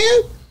that, man.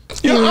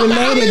 You know,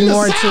 I'm in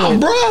the South,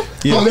 bro.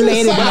 Yeah. I'm in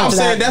the South. I'm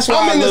saying that's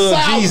why I love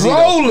Jeezy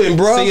rolling,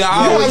 bro. See,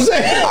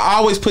 I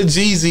always put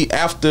Jeezy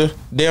after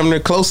damn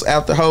near close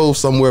after Hove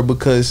somewhere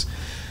because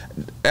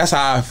that's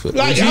how I feel.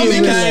 Like, I'm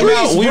in the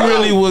streets,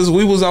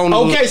 we was on the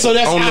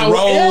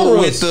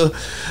road with the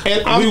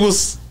and we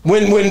was.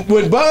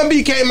 When Bun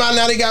B came out,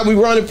 now they got we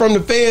running from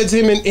the feds,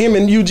 him and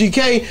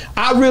UGK.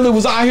 I really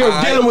was out here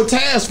dealing with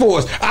task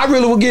force. I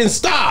really was getting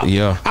stopped.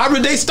 Yeah,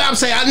 they stopped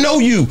saying, "I know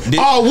you." We've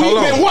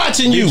been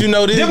watching you. Did you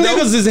know this? Them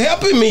niggas is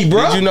helping me,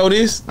 bro. Did you know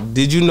this?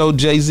 Did you know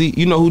Jay-Z?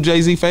 You know who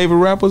Jay-Z favorite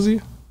rappers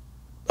is?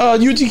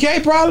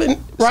 UGK probably,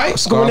 right?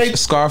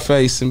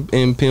 Scarface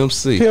and Pimp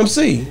C. Pimp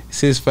C.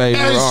 It's his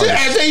favorite artist.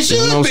 As they should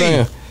be. What I'm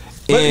saying?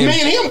 But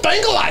me and him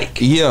think alike.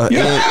 Yeah.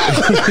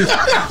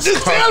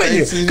 Just telling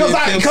you.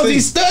 Because he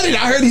studied.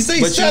 I heard he say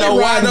he studied. But you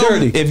know why, though?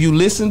 Dirty. If you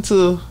listen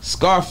to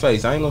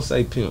Scarface, I ain't going to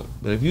say Pimp,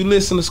 but if you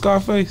listen to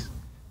Scarface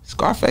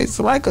is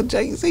like a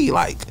Jay-Z.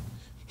 Like,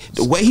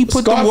 the way he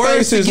put the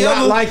words together. Scarface is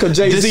not like a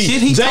Jay-Z.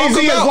 Jay-Z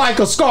is like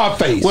a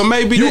Scarface. Well,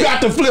 maybe you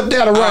got to flip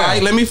that around. All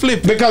right, let me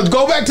flip it. Because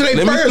go back to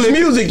their first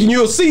music and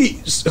you'll see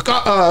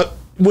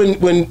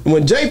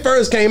when Jay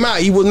first came out,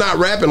 he was not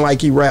rapping like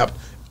he rapped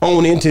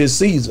on Into His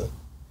Season.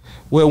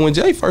 Well, when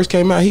Jay first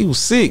came out, he was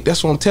sick.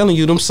 That's what I'm telling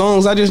you. Them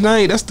songs I just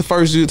named, that's the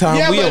first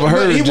time we ever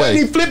heard Jay.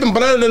 Wasn't flipping,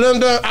 but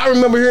I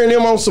remember hearing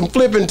him on some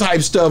flipping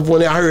type stuff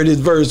when I heard his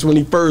verse when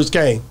he first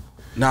came.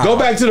 Nah, go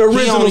back to the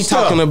original he only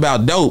stuff. Talking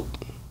about dope.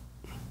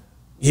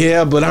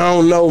 Yeah, but I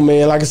don't know,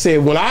 man. Like I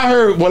said, when I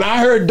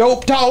heard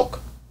dope talk,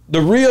 the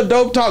real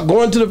dope talk,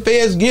 going to the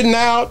feds, getting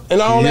out,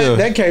 and all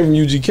that came from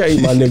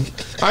UGK, my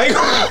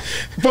nigga.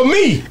 For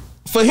me.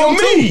 For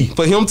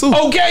him too.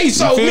 Okay,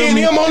 so me and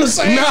him on the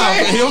same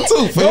page. For him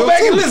too. Go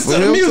back and listen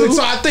to the music. Too.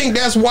 So I think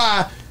that's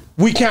why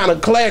we kind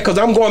of clash, because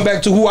I'm going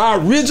back to who I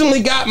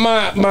originally got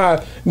my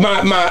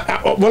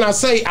when I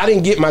say I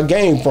didn't get my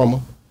game from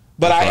them,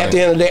 but at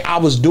the end of the day, I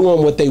was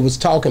doing what they was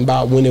talking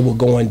about when it was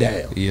going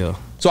down. Yeah.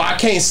 So I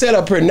can't sit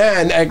up here now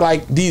and act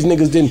like these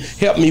niggas didn't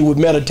help me with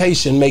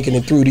meditation, making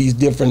it through these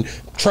different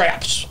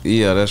traps.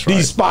 Yeah, that's right.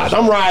 These spots.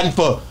 I'm riding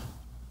for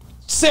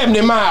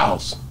 70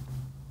 miles.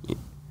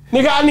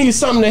 Nigga, I need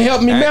something to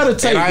help me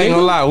meditate. I ain't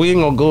gonna lie, we ain't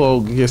gonna go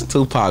against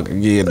Tupac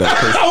again.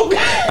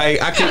 Okay.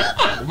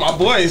 My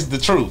boy is the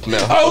truth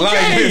now. Okay.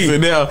 Like,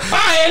 listen, now. I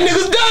had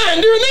niggas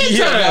dying during that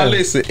time. Now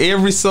listen,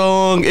 every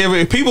song,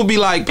 people be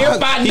like,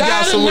 if I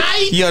die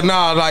tonight? Yeah,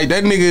 nah, like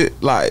that nigga,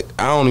 like,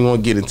 I don't even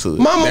want to get into it.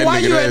 Mama, that why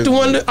you at the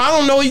window? I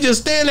don't know, he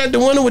just stand at the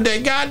window with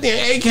that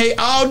goddamn AK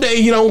all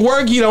day. He don't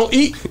work, he don't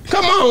eat.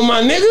 Come on,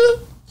 my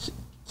nigga.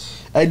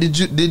 Hey,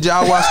 did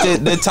y'all watch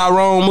that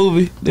Tyrone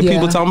movie that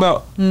people talking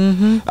about?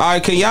 Mm-hmm. All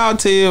right, can y'all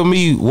tell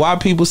me why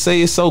people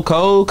say it's so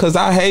cold? Because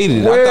I hated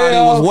it. I thought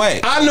it was whack.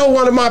 I know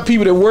one of my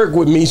people that work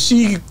with me,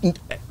 she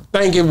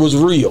think it was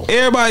real.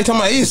 Everybody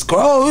talking about it's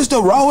cold. It's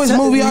the rawest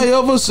movie I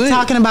ever seen.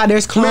 Talking about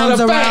there's clowns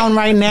around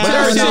right now.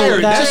 Terry,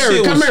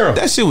 come here.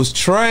 That shit was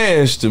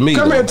trash to me.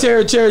 Come here,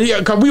 Terry.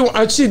 Yeah,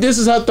 cause this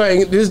is her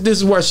thing. This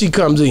is where she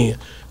comes in.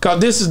 Cause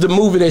this is the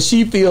movie that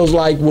she feels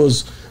like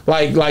was.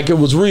 Like it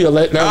was real.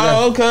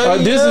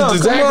 Okay. This is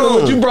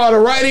exactly what you brought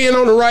her right in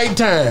on the right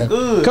time.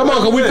 Good. Come on,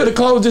 cause we finna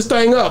close this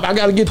thing up. I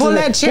gotta get pull to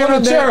that chair. Pull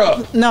the chair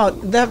up. No,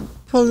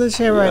 pull the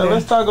chair right there.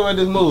 Let's talk about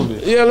this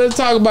movie. Yeah, let's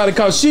talk about it,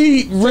 cause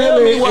she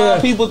really. Tell me why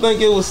people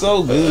think it was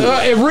so good.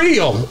 It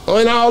real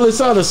and all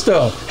this other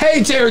stuff.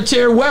 Hey,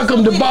 Terry,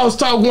 welcome to Boss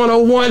Talk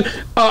 101.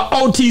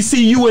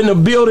 OTCU in the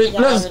building.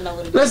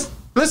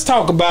 Let's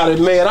talk about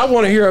it, man. I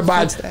want to hear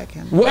about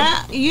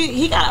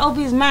he gotta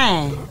open his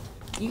mind.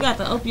 You got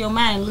to open your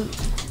mind and look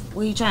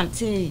what he trying to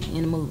tell you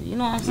in the movie. You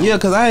know what I'm saying? Yeah,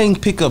 because I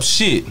ain't pick up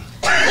shit.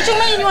 What you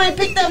mean you ain't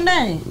picked up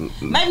nothing?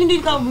 Maybe you need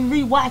to go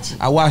rewatch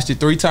it. I watched it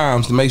 3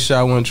 times to make sure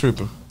I wasn't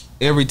tripping.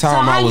 every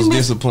time I was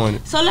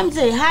disappointed. So let me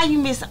tell you, how you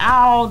miss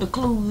all the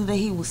clues that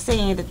he was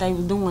saying that they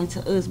were doing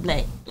to us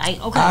black? Like,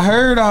 okay, I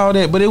heard all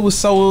that, but it was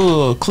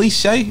so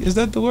cliche. Is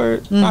that the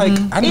word? Like,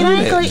 I knew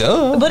that.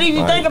 Duh. But if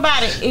you think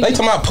about it, they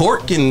talking about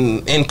pork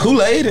and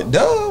Kool-Aid.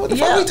 Duh. What the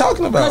fuck are we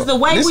talking about? Because the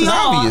way this we is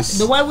are, obvious.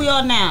 the way we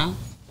are now.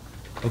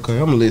 Okay,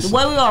 I'm gonna listen. The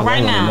way we are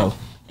right now,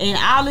 and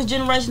all this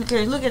generation of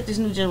kids, look at this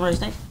new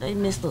generation. They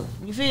messed up.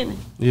 You feel me?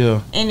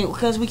 Yeah. And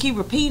because we keep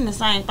repeating the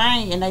same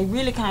thing, and they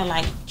really kind of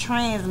like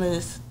trans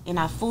us in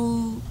our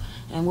food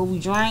and what we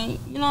drink.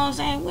 You know what I'm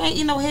saying? We ain't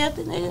eat no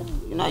healthy,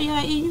 nigga. You know you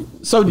ain't eating.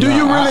 So do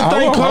you really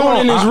think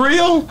cloning is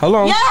real? Hold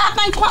on. Yeah, I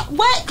think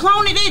what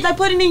cloning is, they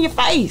put it in your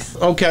face.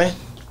 Okay.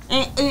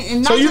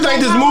 And so you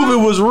think this movie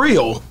was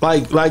real?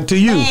 Like to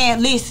you?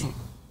 Man, listen.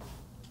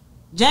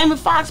 Jamie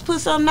Foxx put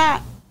something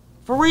out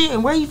for real,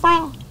 and where you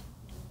from?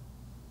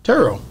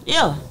 Terrell.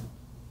 Yeah.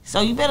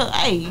 So you better.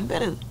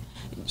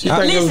 She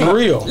think it was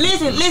real.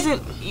 Listen.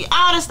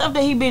 All the stuff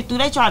that he been through,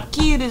 they tried to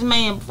kill this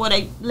man before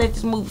they let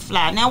this movie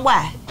fly. Now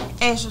why?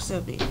 Ask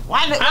yourself this.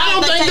 I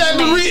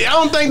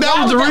don't think that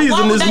was the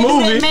reason this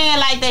movie. That man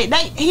like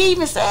that. He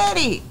even said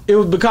it. It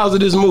was because of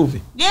this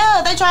movie.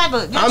 Yeah, they tried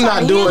to. I'm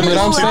not doing it.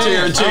 I'm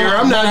saying,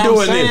 I'm not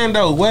doing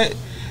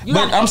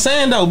it. I'm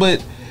saying though,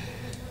 but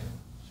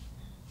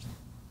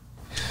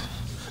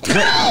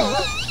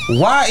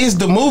why is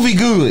the movie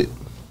good?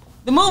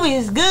 The movie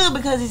is good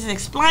because it's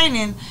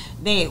explaining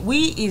that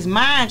we is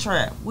mind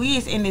trap. We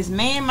is in this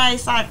man-made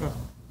cycle.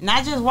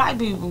 Not just white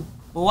people,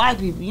 but white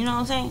people. You know what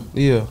I'm saying?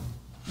 Yeah.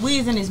 We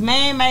is in this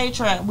man-made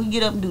trap. We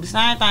get up and do the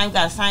same thing. We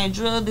got the same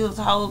drug dealers,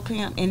 the whole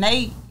pimp, and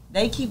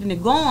they keeping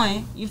it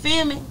going. You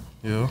feel me?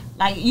 Yeah.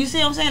 Like, you see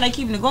what I'm saying? They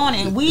keeping it going,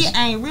 and we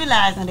ain't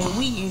realizing that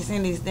we is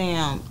in this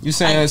damn. You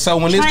saying like, so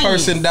when this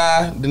person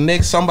die, the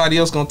next somebody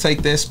else gonna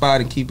take that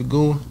spot and keep it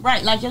going?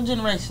 Right, like your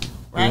generation,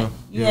 right? Yeah.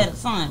 You had a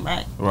son,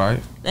 right? Right.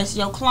 That's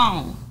your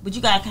clone, but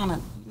you gotta kind of,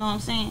 you know what I'm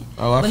saying?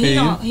 Oh, I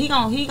feel you.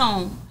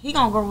 He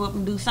gonna grow up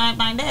and do the same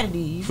thing daddy did.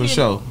 You For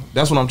sure. Me?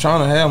 That's what I'm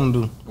trying to have him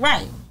do.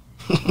 Right.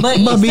 But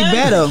be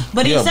better.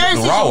 But in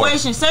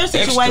certain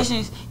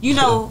situations, you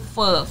know,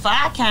 for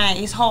our kind,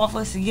 it's hard for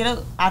us to get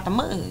up out the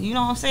mud. You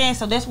know what I'm saying?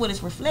 So that's what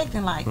it's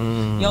reflecting like.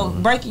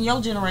 Breaking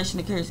your generation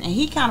of curse. And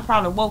he kind of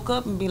probably woke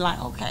up and be like,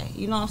 okay,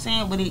 you know what I'm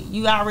saying? But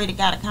you already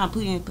got to kind of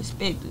put it in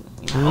perspective.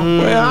 You know?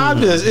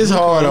 Well, it's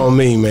hard on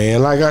me,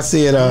 man. Like I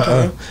said,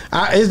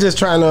 it's just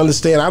trying to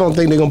understand. I don't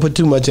think they're gonna put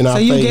too much in our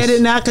face. So you get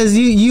it now because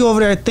you over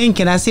there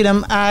thinking. I see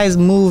them eyes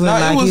moving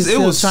like you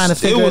still trying to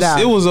figure it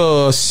out.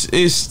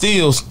 It's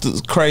still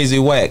crazy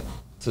whack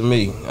to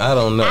me. I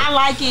don't know. I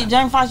like it.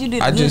 Jamie Foxx, you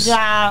did a good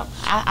job.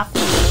 I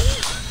feel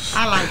it.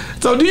 I like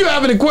it. So do you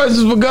have any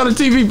questions for Gunna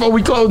TV before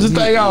we close this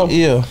thing off?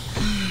 Yeah.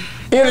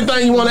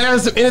 Anything you want to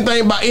ask him?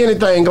 Anything about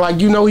anything? Like,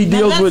 you know, he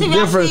deals with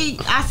different.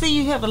 I see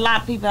you help a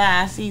lot of people.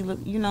 I see, you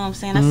know what I'm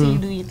saying? I see you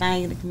do your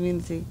thing in the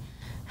community.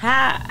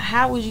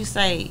 How would you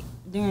say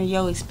during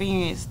your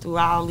experience through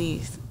all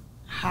this,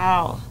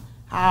 how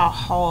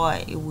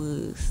hard it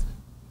was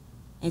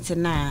into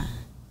now,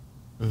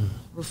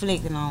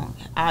 reflecting on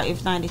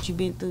everything that you've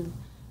been through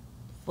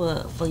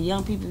for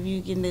young people? If you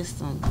getting this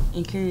some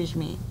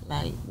encouragement,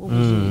 like what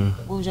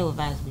would your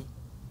advice be?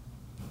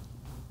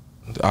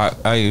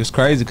 It's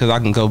crazy because I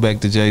can go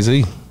back to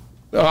Jay-Z.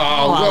 Go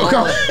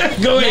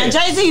ahead.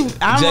 Jay-Z,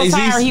 I don't know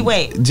how he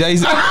went.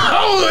 Jay-Z.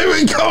 Oh, here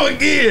we go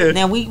again.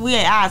 Now we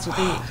at odds with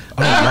it. Oh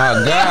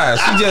my God,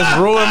 she just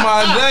ruined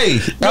my day.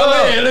 Go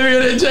ahead, let me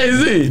hear that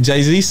Jay-Z.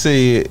 Jay-Z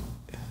said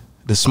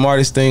the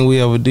smartest thing we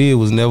ever did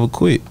was never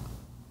quit.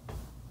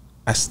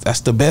 That's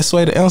the best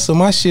way to answer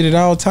my shit at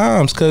all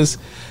times, because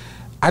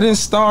I didn't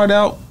start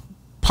out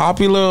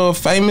popular or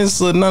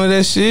famous or none of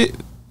that shit.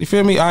 You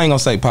feel me? I ain't gonna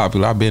say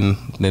popular. I've been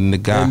the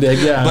guy.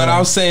 But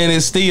I'm saying it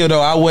still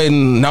though. I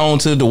wasn't known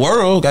to the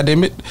world,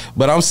 goddamn it.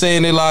 But I'm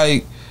saying it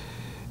like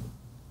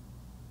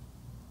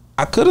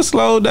I could have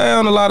slowed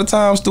down a lot of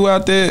times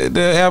throughout the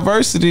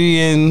adversity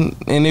and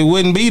it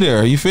wouldn't be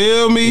there. You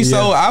feel me? Yeah.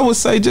 So I would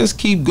say just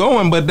keep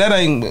going, but that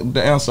ain't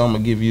the answer I'm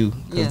gonna give you,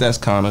 because that's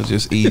kind of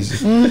just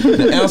easy.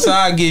 The answer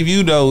I give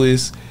you though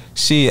is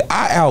shit,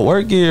 I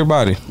outwork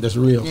everybody. That's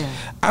real. Yeah.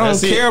 I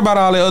don't care about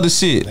all that other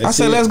shit. I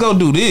say let's go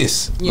do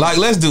this. Yeah. Like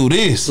let's do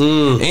this.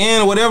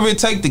 And whatever it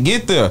take to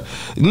get there.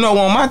 You know,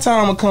 when my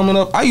time was coming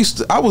up,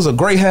 I was a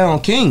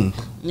Greyhound king.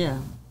 Yeah.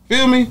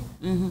 Feel me?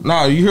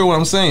 Nah, you hear what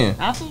I'm saying?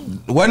 I feel you.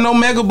 Wasn't no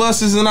mega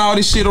buses and all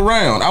this shit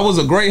around. I was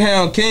a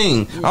Greyhound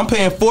king. Yeah. I'm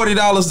paying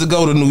 $40 to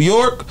go to New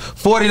York,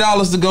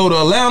 $40 to go to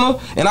Atlanta,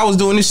 and I was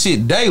doing this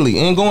shit daily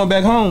and going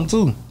back home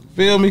too.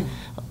 Feel me?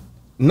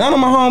 None of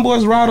my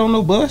homeboys ride on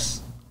no bus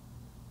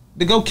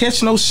to go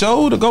catch no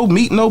show, to go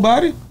meet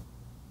nobody.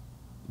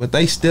 But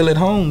they still at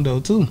home though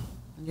too.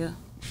 Yeah.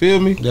 Feel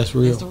me? That's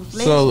real.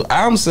 So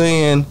I'm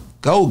saying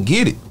go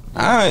get it.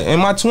 In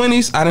my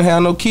 20s, I didn't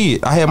have no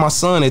kid. I had my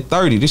son at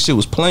 30. This shit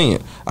was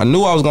playing. I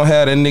knew I was gonna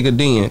have that nigga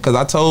then, because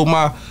I told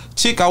my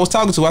chick I was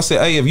talking to, I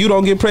said, hey, if you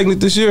don't get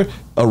pregnant this year,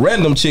 a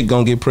random chick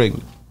gonna get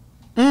pregnant.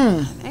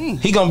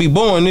 He gonna be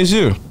born this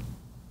year.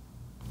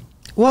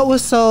 What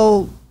was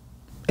so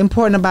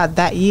important about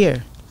that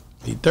year?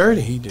 He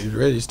 30. He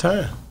ready. It's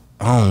time.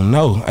 I don't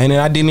know, and then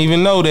I didn't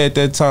even know that at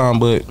that time,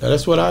 but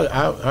That's what I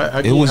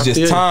it was just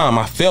feel. time.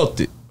 I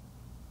felt it.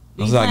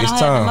 It was like it's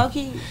time.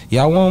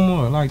 Yeah, I want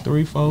more, like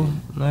 3, 4,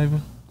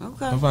 maybe.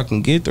 Okay. If I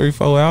can get 3,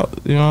 4 out,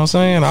 you know what I'm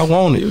saying? I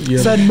want it. Yeah.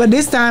 So, but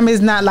this time it's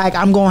not like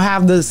I'm gonna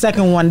have the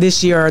second one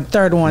this year or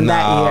third one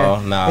that year.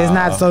 Nah, it's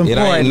not so It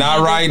important. ain't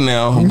not right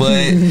now,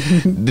 but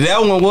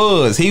that one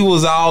was. He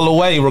was all the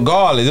way,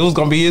 regardless. It was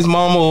gonna be his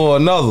mama or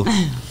another.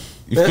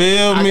 You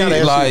feel me?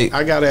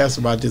 I gotta ask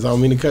about this. I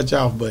don't mean to cut you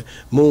off, but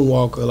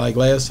Moonwalker, like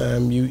last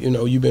time you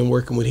know you've been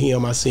working with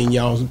him. I seen you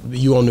on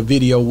the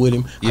video with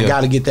him. Yeah. I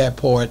gotta get that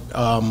part.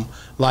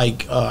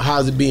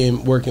 How's it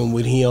been working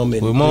with him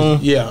and With Moon?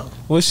 Yeah.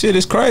 Well, shit,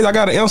 it's crazy. I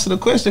gotta answer the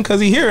question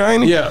because he here,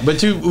 ain't he? Yeah,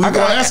 but we gonna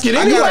ask it You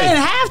anyway. ain't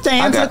have to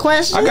answer the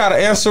question. I gotta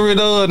answer it.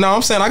 No,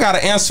 I'm saying I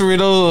gotta answer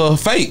it.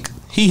 Fake.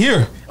 He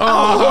here.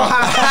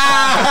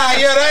 Yeah,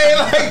 they ain't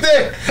like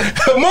that.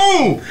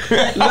 Moon.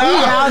 He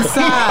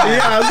outside.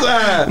 Yeah,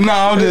 outside. No,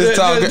 I'm just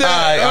talking. All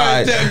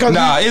right.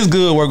 Nah, it's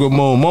good work with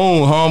Moon.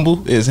 Moon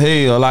humble as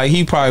hell. Like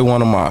he probably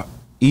one of my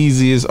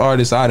easiest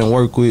artists I done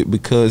work with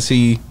because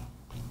he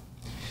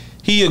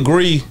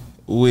agree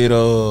with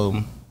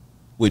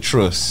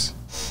trust.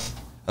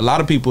 A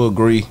lot of people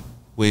agree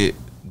with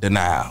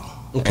denial.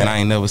 Okay. And I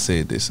ain't never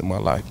said this in my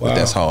life, but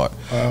that's hard.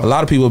 Wow. A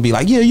lot of people be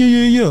like,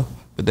 yeah.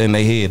 But then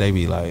they head, they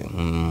be like,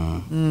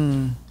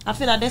 I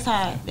feel like that's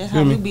how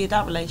we build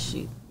our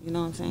relationship. You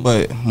know what I'm saying?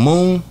 But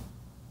Moon,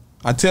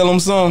 I tell him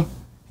something,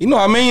 he know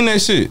I mean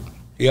that shit.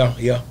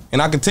 Yeah.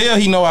 And I can tell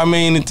he know I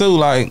mean it too,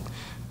 like,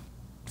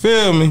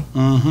 feel me?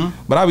 Mm-hmm.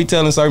 But I be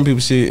telling certain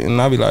people shit,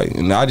 and I be like,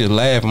 and I just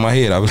laugh in my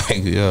head. I be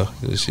like, yeah,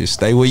 this shit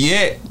stay where you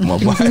at, my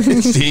boy.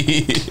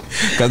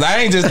 Because I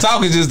ain't just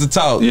talking just to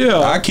talk.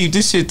 Yeah. I keep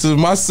this shit to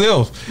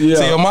myself. Yeah.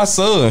 Tell my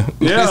son.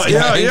 Yeah. No,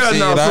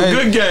 some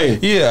good game.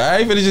 Yeah, I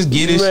ain't finna just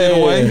get this shit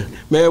away.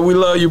 Man, we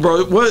love you,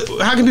 bro.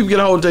 How can people get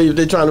a hold of you if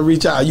they trying to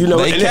reach out? You know,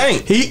 they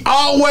can't. He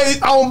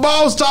always on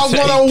Boss Talk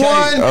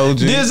 101.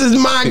 This is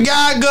my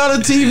guy,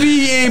 Gutta TV.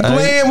 He ain't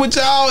playing with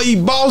y'all. He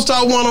Boss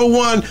Talk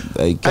 101.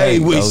 They can't. Hey,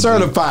 we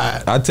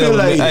certified. I tell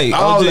them, hey,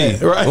 OG,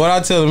 that, right? What I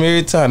tell them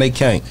every time, they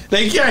can't.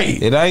 They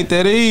can't. It ain't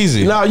that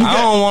easy. No, I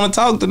don't want to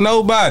talk to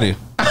nobody.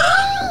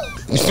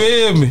 You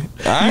feel me?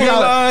 So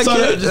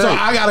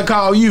I gotta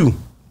call you.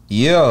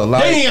 Yeah,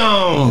 like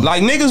damn,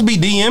 like niggas be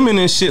DMing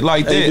and shit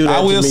like that. I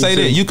will say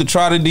that you could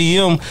try to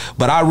DM,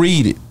 but I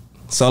read it.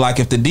 So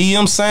like if the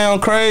DM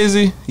sound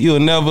crazy,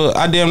 you'll never.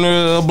 I damn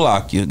near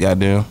block you.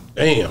 Goddamn.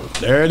 Damn,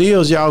 there it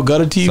is, y'all.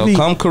 Gutta TV. So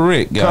come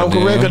correct. Come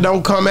correct or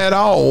don't come at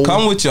all.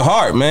 Come with your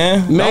heart,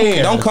 man.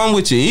 Don't come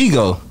with your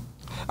ego.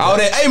 All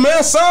that, hey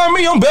man, sign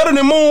me. I'm better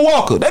than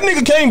Moonwalker. That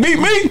nigga can't beat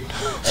me.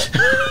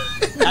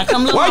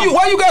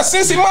 Why you got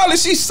Cincy Molly?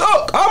 She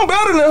suck. I'm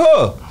better than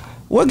her.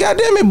 Well,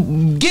 goddamn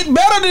it, get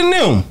better than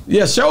them.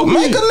 Yeah, show me.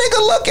 Make a nigga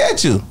look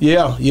at you.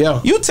 Yeah.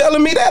 You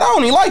telling me that I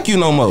don't even like you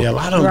no more. Yeah,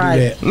 I don't do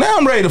that. Now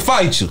I'm ready to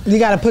fight you. You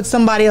got to put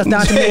somebody else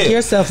down to make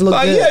yourself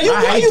look good.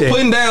 Yeah, you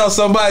putting down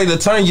somebody to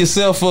turn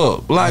yourself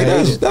up. Like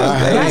that's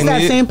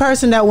that same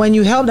person that when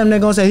you help them, they're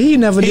gonna say he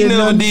never did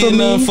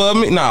nothing for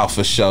me. Nah,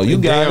 for sure. You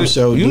got it.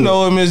 You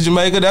know it, Miss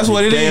Jamaica. That's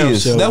what it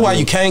is. That's why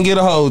you can't get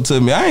a hold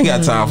to me. I ain't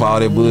got time for all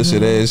that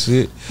bullshit ass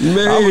shit. Man.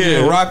 I would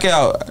just rock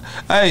out.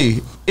 Hey,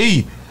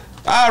 E.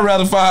 I'd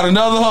rather find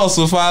another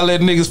hustle if I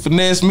let niggas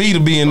finesse me to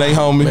be in they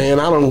homie. Man,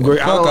 I don't agree.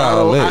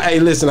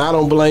 Hey, listen, I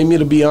don't blame you,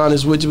 to be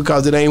honest with you,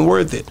 because it ain't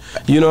worth it.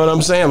 You know what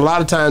I'm saying? A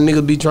lot of times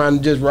niggas be trying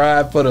to just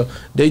ride for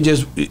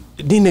these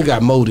niggas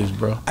got motives,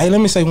 bro. Hey,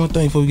 let me say one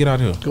thing before we get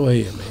out of here. Go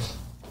ahead, man.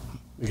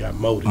 We got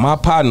motives. My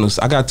partners,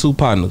 I got 2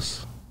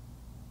 partners.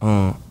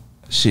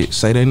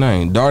 Say their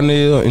name.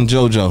 Darnell and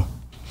JoJo.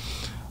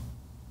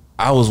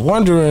 I was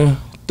wondering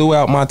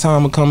throughout my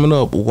time of coming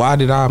up, why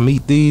did I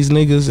meet these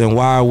niggas and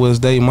why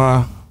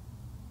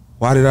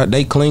did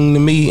they cling to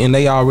me and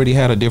they already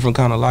had a different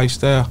kind of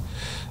lifestyle?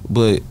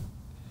 But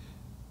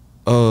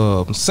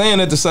saying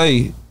that to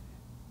say,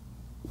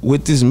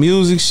 with this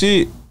music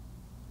shit,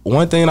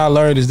 one thing I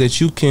learned is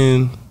that you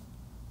can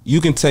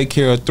take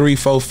care of 3,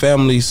 4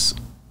 families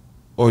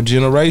or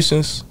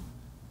generations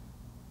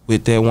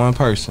with that one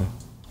person.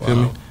 Wow. Feel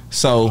me?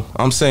 So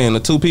I'm saying the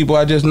 2 people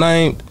I just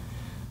named,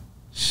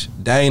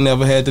 they ain't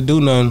never had to do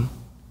nothing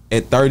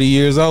at 30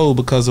 years old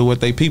because of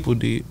what they people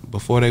did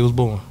before they was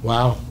born.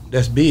 Wow,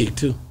 that's big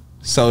too.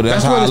 So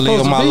that's how I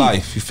live my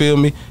life. You feel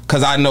me?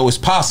 Because I know it's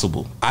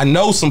possible. I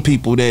know some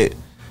people that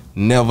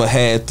never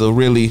had to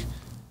really,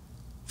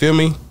 feel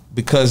me?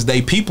 Because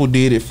they people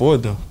did it for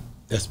them.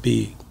 That's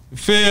big. You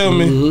feel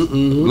me?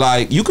 Mm-hmm.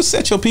 Like, you can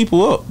set your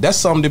people up. That's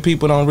something that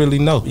people don't really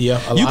know.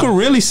 Yeah, you can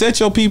really set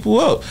your people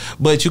up,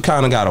 but you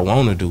kind of got to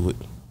want to do it.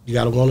 You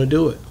got to want to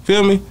do it.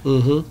 Feel me?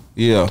 Mm-hmm.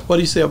 Yeah. What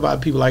do you say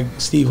about people like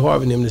Steve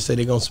Harvey and them that say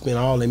they're going to spend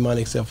all their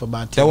money except for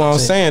about 10%? That's what I'm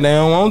saying. They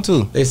don't want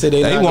to. They say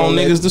they want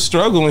niggas to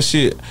struggle and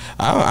shit.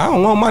 I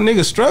don't want my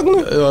niggas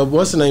struggling.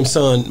 What's the name,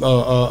 son?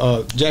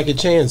 Jackie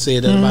Chan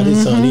said that about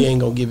his son. He ain't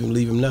going to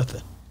leave him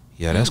nothing.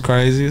 Yeah, that's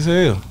crazy as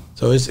hell.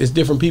 So it's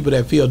different people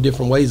that feel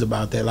different ways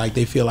about that. Like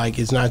they feel like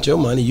it's not your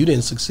money. You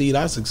didn't succeed.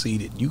 I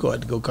succeeded. You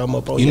got to go come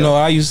up on. You know,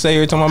 I used to say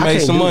every time I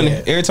made some money.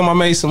 Every time I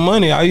made some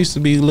money, I used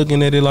to be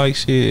looking at it like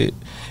shit.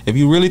 If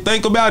you really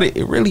think about it,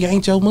 it really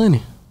ain't your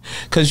money,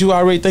 cause you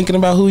already thinking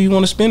about who you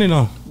want to spend it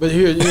on. But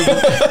here's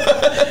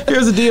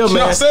the deal, man. You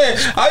know what I'm saying?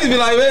 I used to be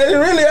like, man, it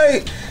really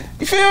ain't.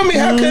 You feel me?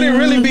 How could it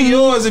really be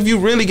yours if you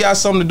really got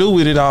something to do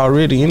with it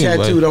already anyway?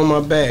 Tattooed on my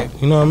back.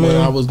 You know what I mean?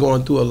 When I was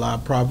going through a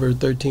lot, Proverbs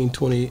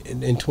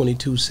 13:20 and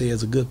 22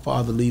 says, a good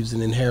father leaves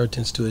an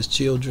inheritance to his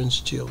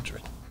children's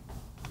children.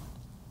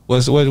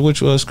 Which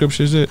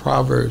scripture is it?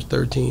 Proverbs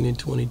 13 and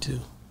 22.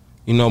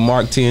 You know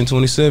Mark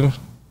 10:27?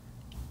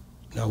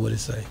 Now what it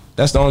say?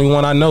 That's the only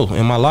one I know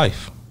in my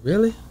life.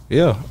 Really?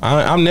 Yeah.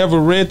 I've never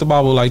read the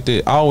Bible like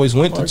that. I always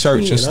went to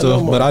church and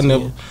stuff, but I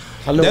never...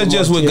 That's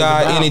just with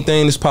God,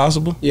 anything is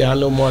possible. Yeah, I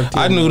know Mark 10.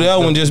 I knew that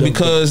one just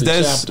because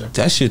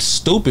that shit's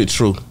stupid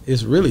true.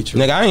 It's really true.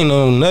 Nigga, I ain't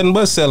know nothing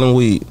but selling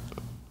weed.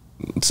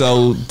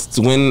 So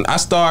when I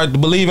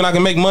started believing I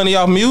can make money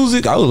off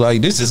music, I was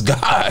like, this is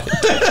God.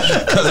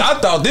 Because I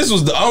thought this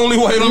was the only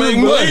way to make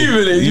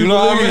money. You know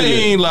what I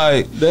mean?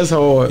 Like, that's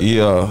hard.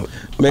 Yeah.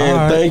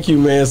 Man, thank you,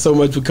 man, so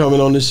much for coming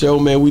on the show,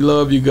 man. We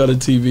love you, Gutta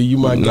TV. You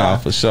my guy. Nah,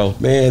 for sure.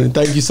 Man, and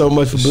thank you so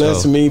much for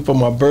blessing me for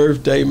my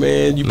birthday,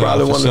 man. You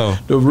probably one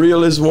of the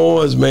realest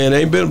ones, man.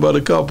 Ain't been but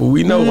a couple.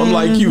 We know I'm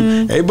like you.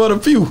 Ain't but a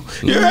few.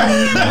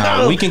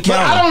 Nah, we can count. But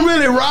I don't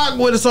really rock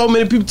with so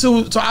many people,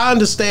 too. So I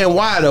understand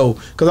why, though,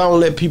 because I don't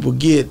let people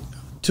get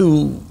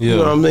too, you know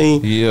what I mean?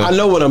 Yeah. I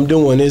know what I'm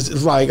doing.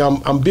 It's like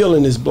I'm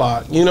building this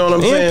block. You know what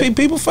I'm saying?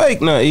 People fake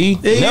now, E.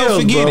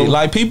 Never forget it.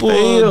 Like people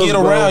get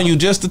around you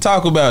just to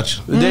talk about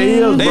you.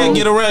 They'll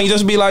get around you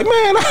just be like,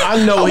 man,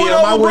 I know him.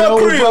 I went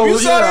over Crip. You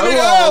saw that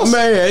nigga else?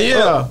 Man,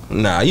 yeah.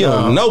 Nah, you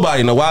don't.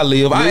 Nobody know where I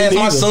live. I asked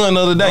my son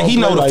the other day. He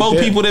know the 4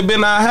 people that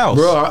been in our house.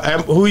 Bro,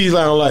 who you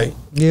sound like?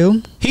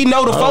 You? He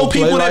know the 4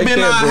 people that been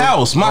in our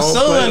house. My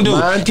son do.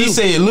 He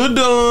said Lil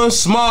Dunn,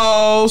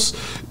 Smalls.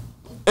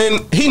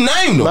 And he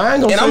named them.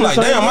 And I'm like,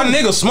 damn, my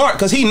nigga smart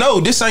because he know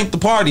this ain't the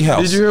party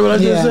house. Did you hear what I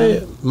just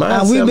said?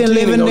 We've been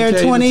living there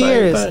 20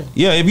 years.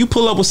 Yeah, if you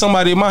pull up with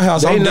somebody at my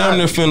house, I'm down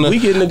there finna. We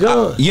getting the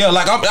gun. Yeah,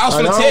 like I was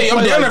finna tell you,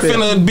 I'm down there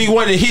finna be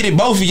one to hit it,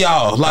 both of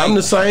y'all. Like, I'm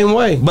the same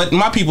way. But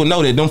my people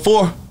know that. Them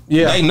 4.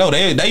 Yeah, they know.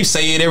 They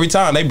say it every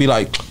time. They be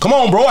like, "Come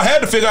on, bro! I had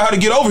to figure out how to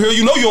get over here.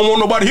 You know, you don't want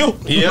nobody here."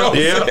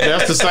 Yeah,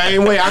 that's the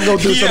same way. I go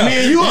through some me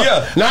and you.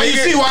 Yeah. Now you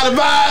see why the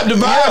vibe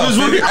is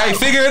real. Hey,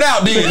 figure it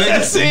out,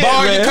 nigga.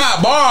 Borrow your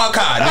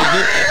car,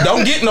 nigga.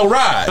 Don't get no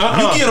ride.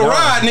 You get a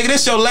ride, nigga.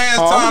 This your last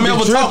time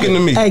ever talking to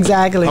me.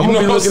 Exactly. I'm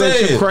gonna be looking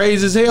at you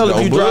crazy as hell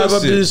if you drive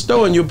up to the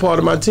store and you're part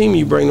of my team.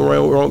 You bring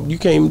around. You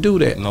can't even do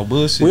that. No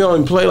bullshit. We don't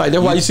even play like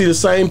that. That's why you see the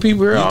same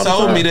people here. You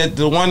told me that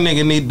the one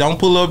nigga don't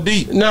pull up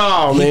deep.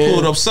 No, man. He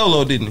pulled up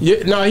solo, didn't he?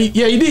 Yeah. No, he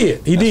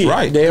did. He did.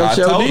 Right. Damn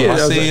sure told did. him. I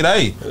said,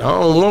 hey, I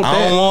don't want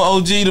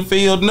OG to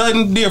feel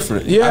nothing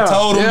different. Yeah. I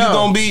told him you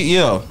gonna be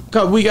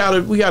Cause we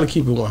gotta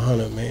keep it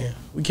 100, man.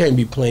 We can't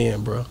be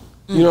playing, bro.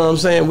 You know what I'm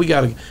saying? We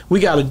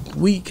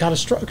gotta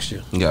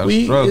structure.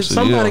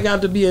 Somebody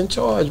got to be in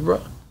charge, bro.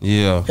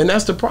 Yeah. And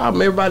that's the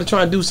problem. Everybody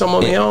trying to do something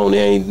on their own.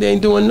 They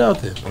ain't doing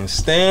nothing. And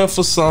stand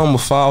for something or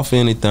fall for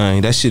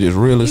anything. That shit is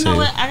real as hell. You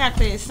know what? I got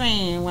that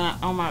saying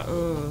on my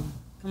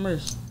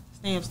commercial.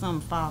 Stand for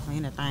something, fall for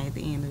anything at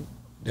the end of it.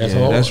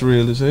 That's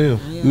real as hell.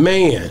 Yeah.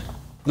 Man,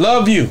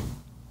 love you.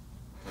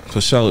 For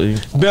sure.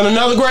 It's been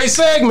another great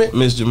segment.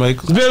 Miss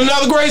Jamaica. It's been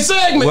another great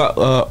segment.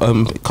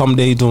 Well, come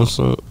day doing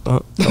some.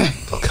 Mama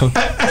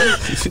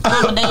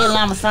day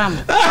Lama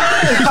Sama.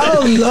 Oh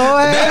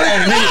Lord.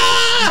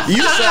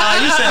 You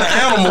said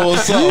an animal or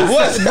something.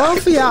 What?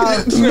 Both of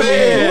y'all.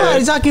 Man. What are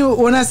you talking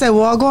when I said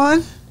walk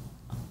on?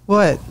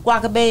 What?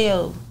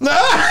 Guacabello.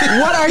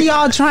 What are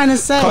y'all trying to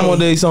say? Come on,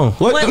 day song.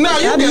 What? No,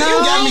 you got me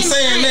Ain't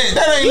saying that.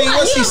 That ain't even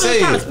what she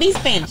said. Speak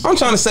Spanish. I'm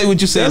trying to say what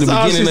you said at the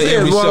beginning of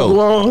every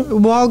show.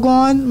 Walk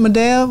on,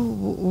 Madeo.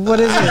 What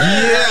is it?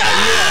 Yeah.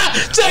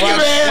 Check it,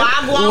 man.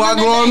 Walk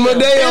on,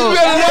 Madeo. It's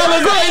been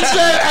another great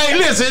segment. Hey,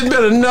 listen, it's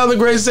been another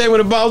great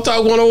segment of Boss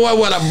Talk 101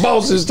 where the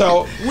bosses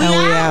talk. We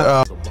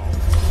out.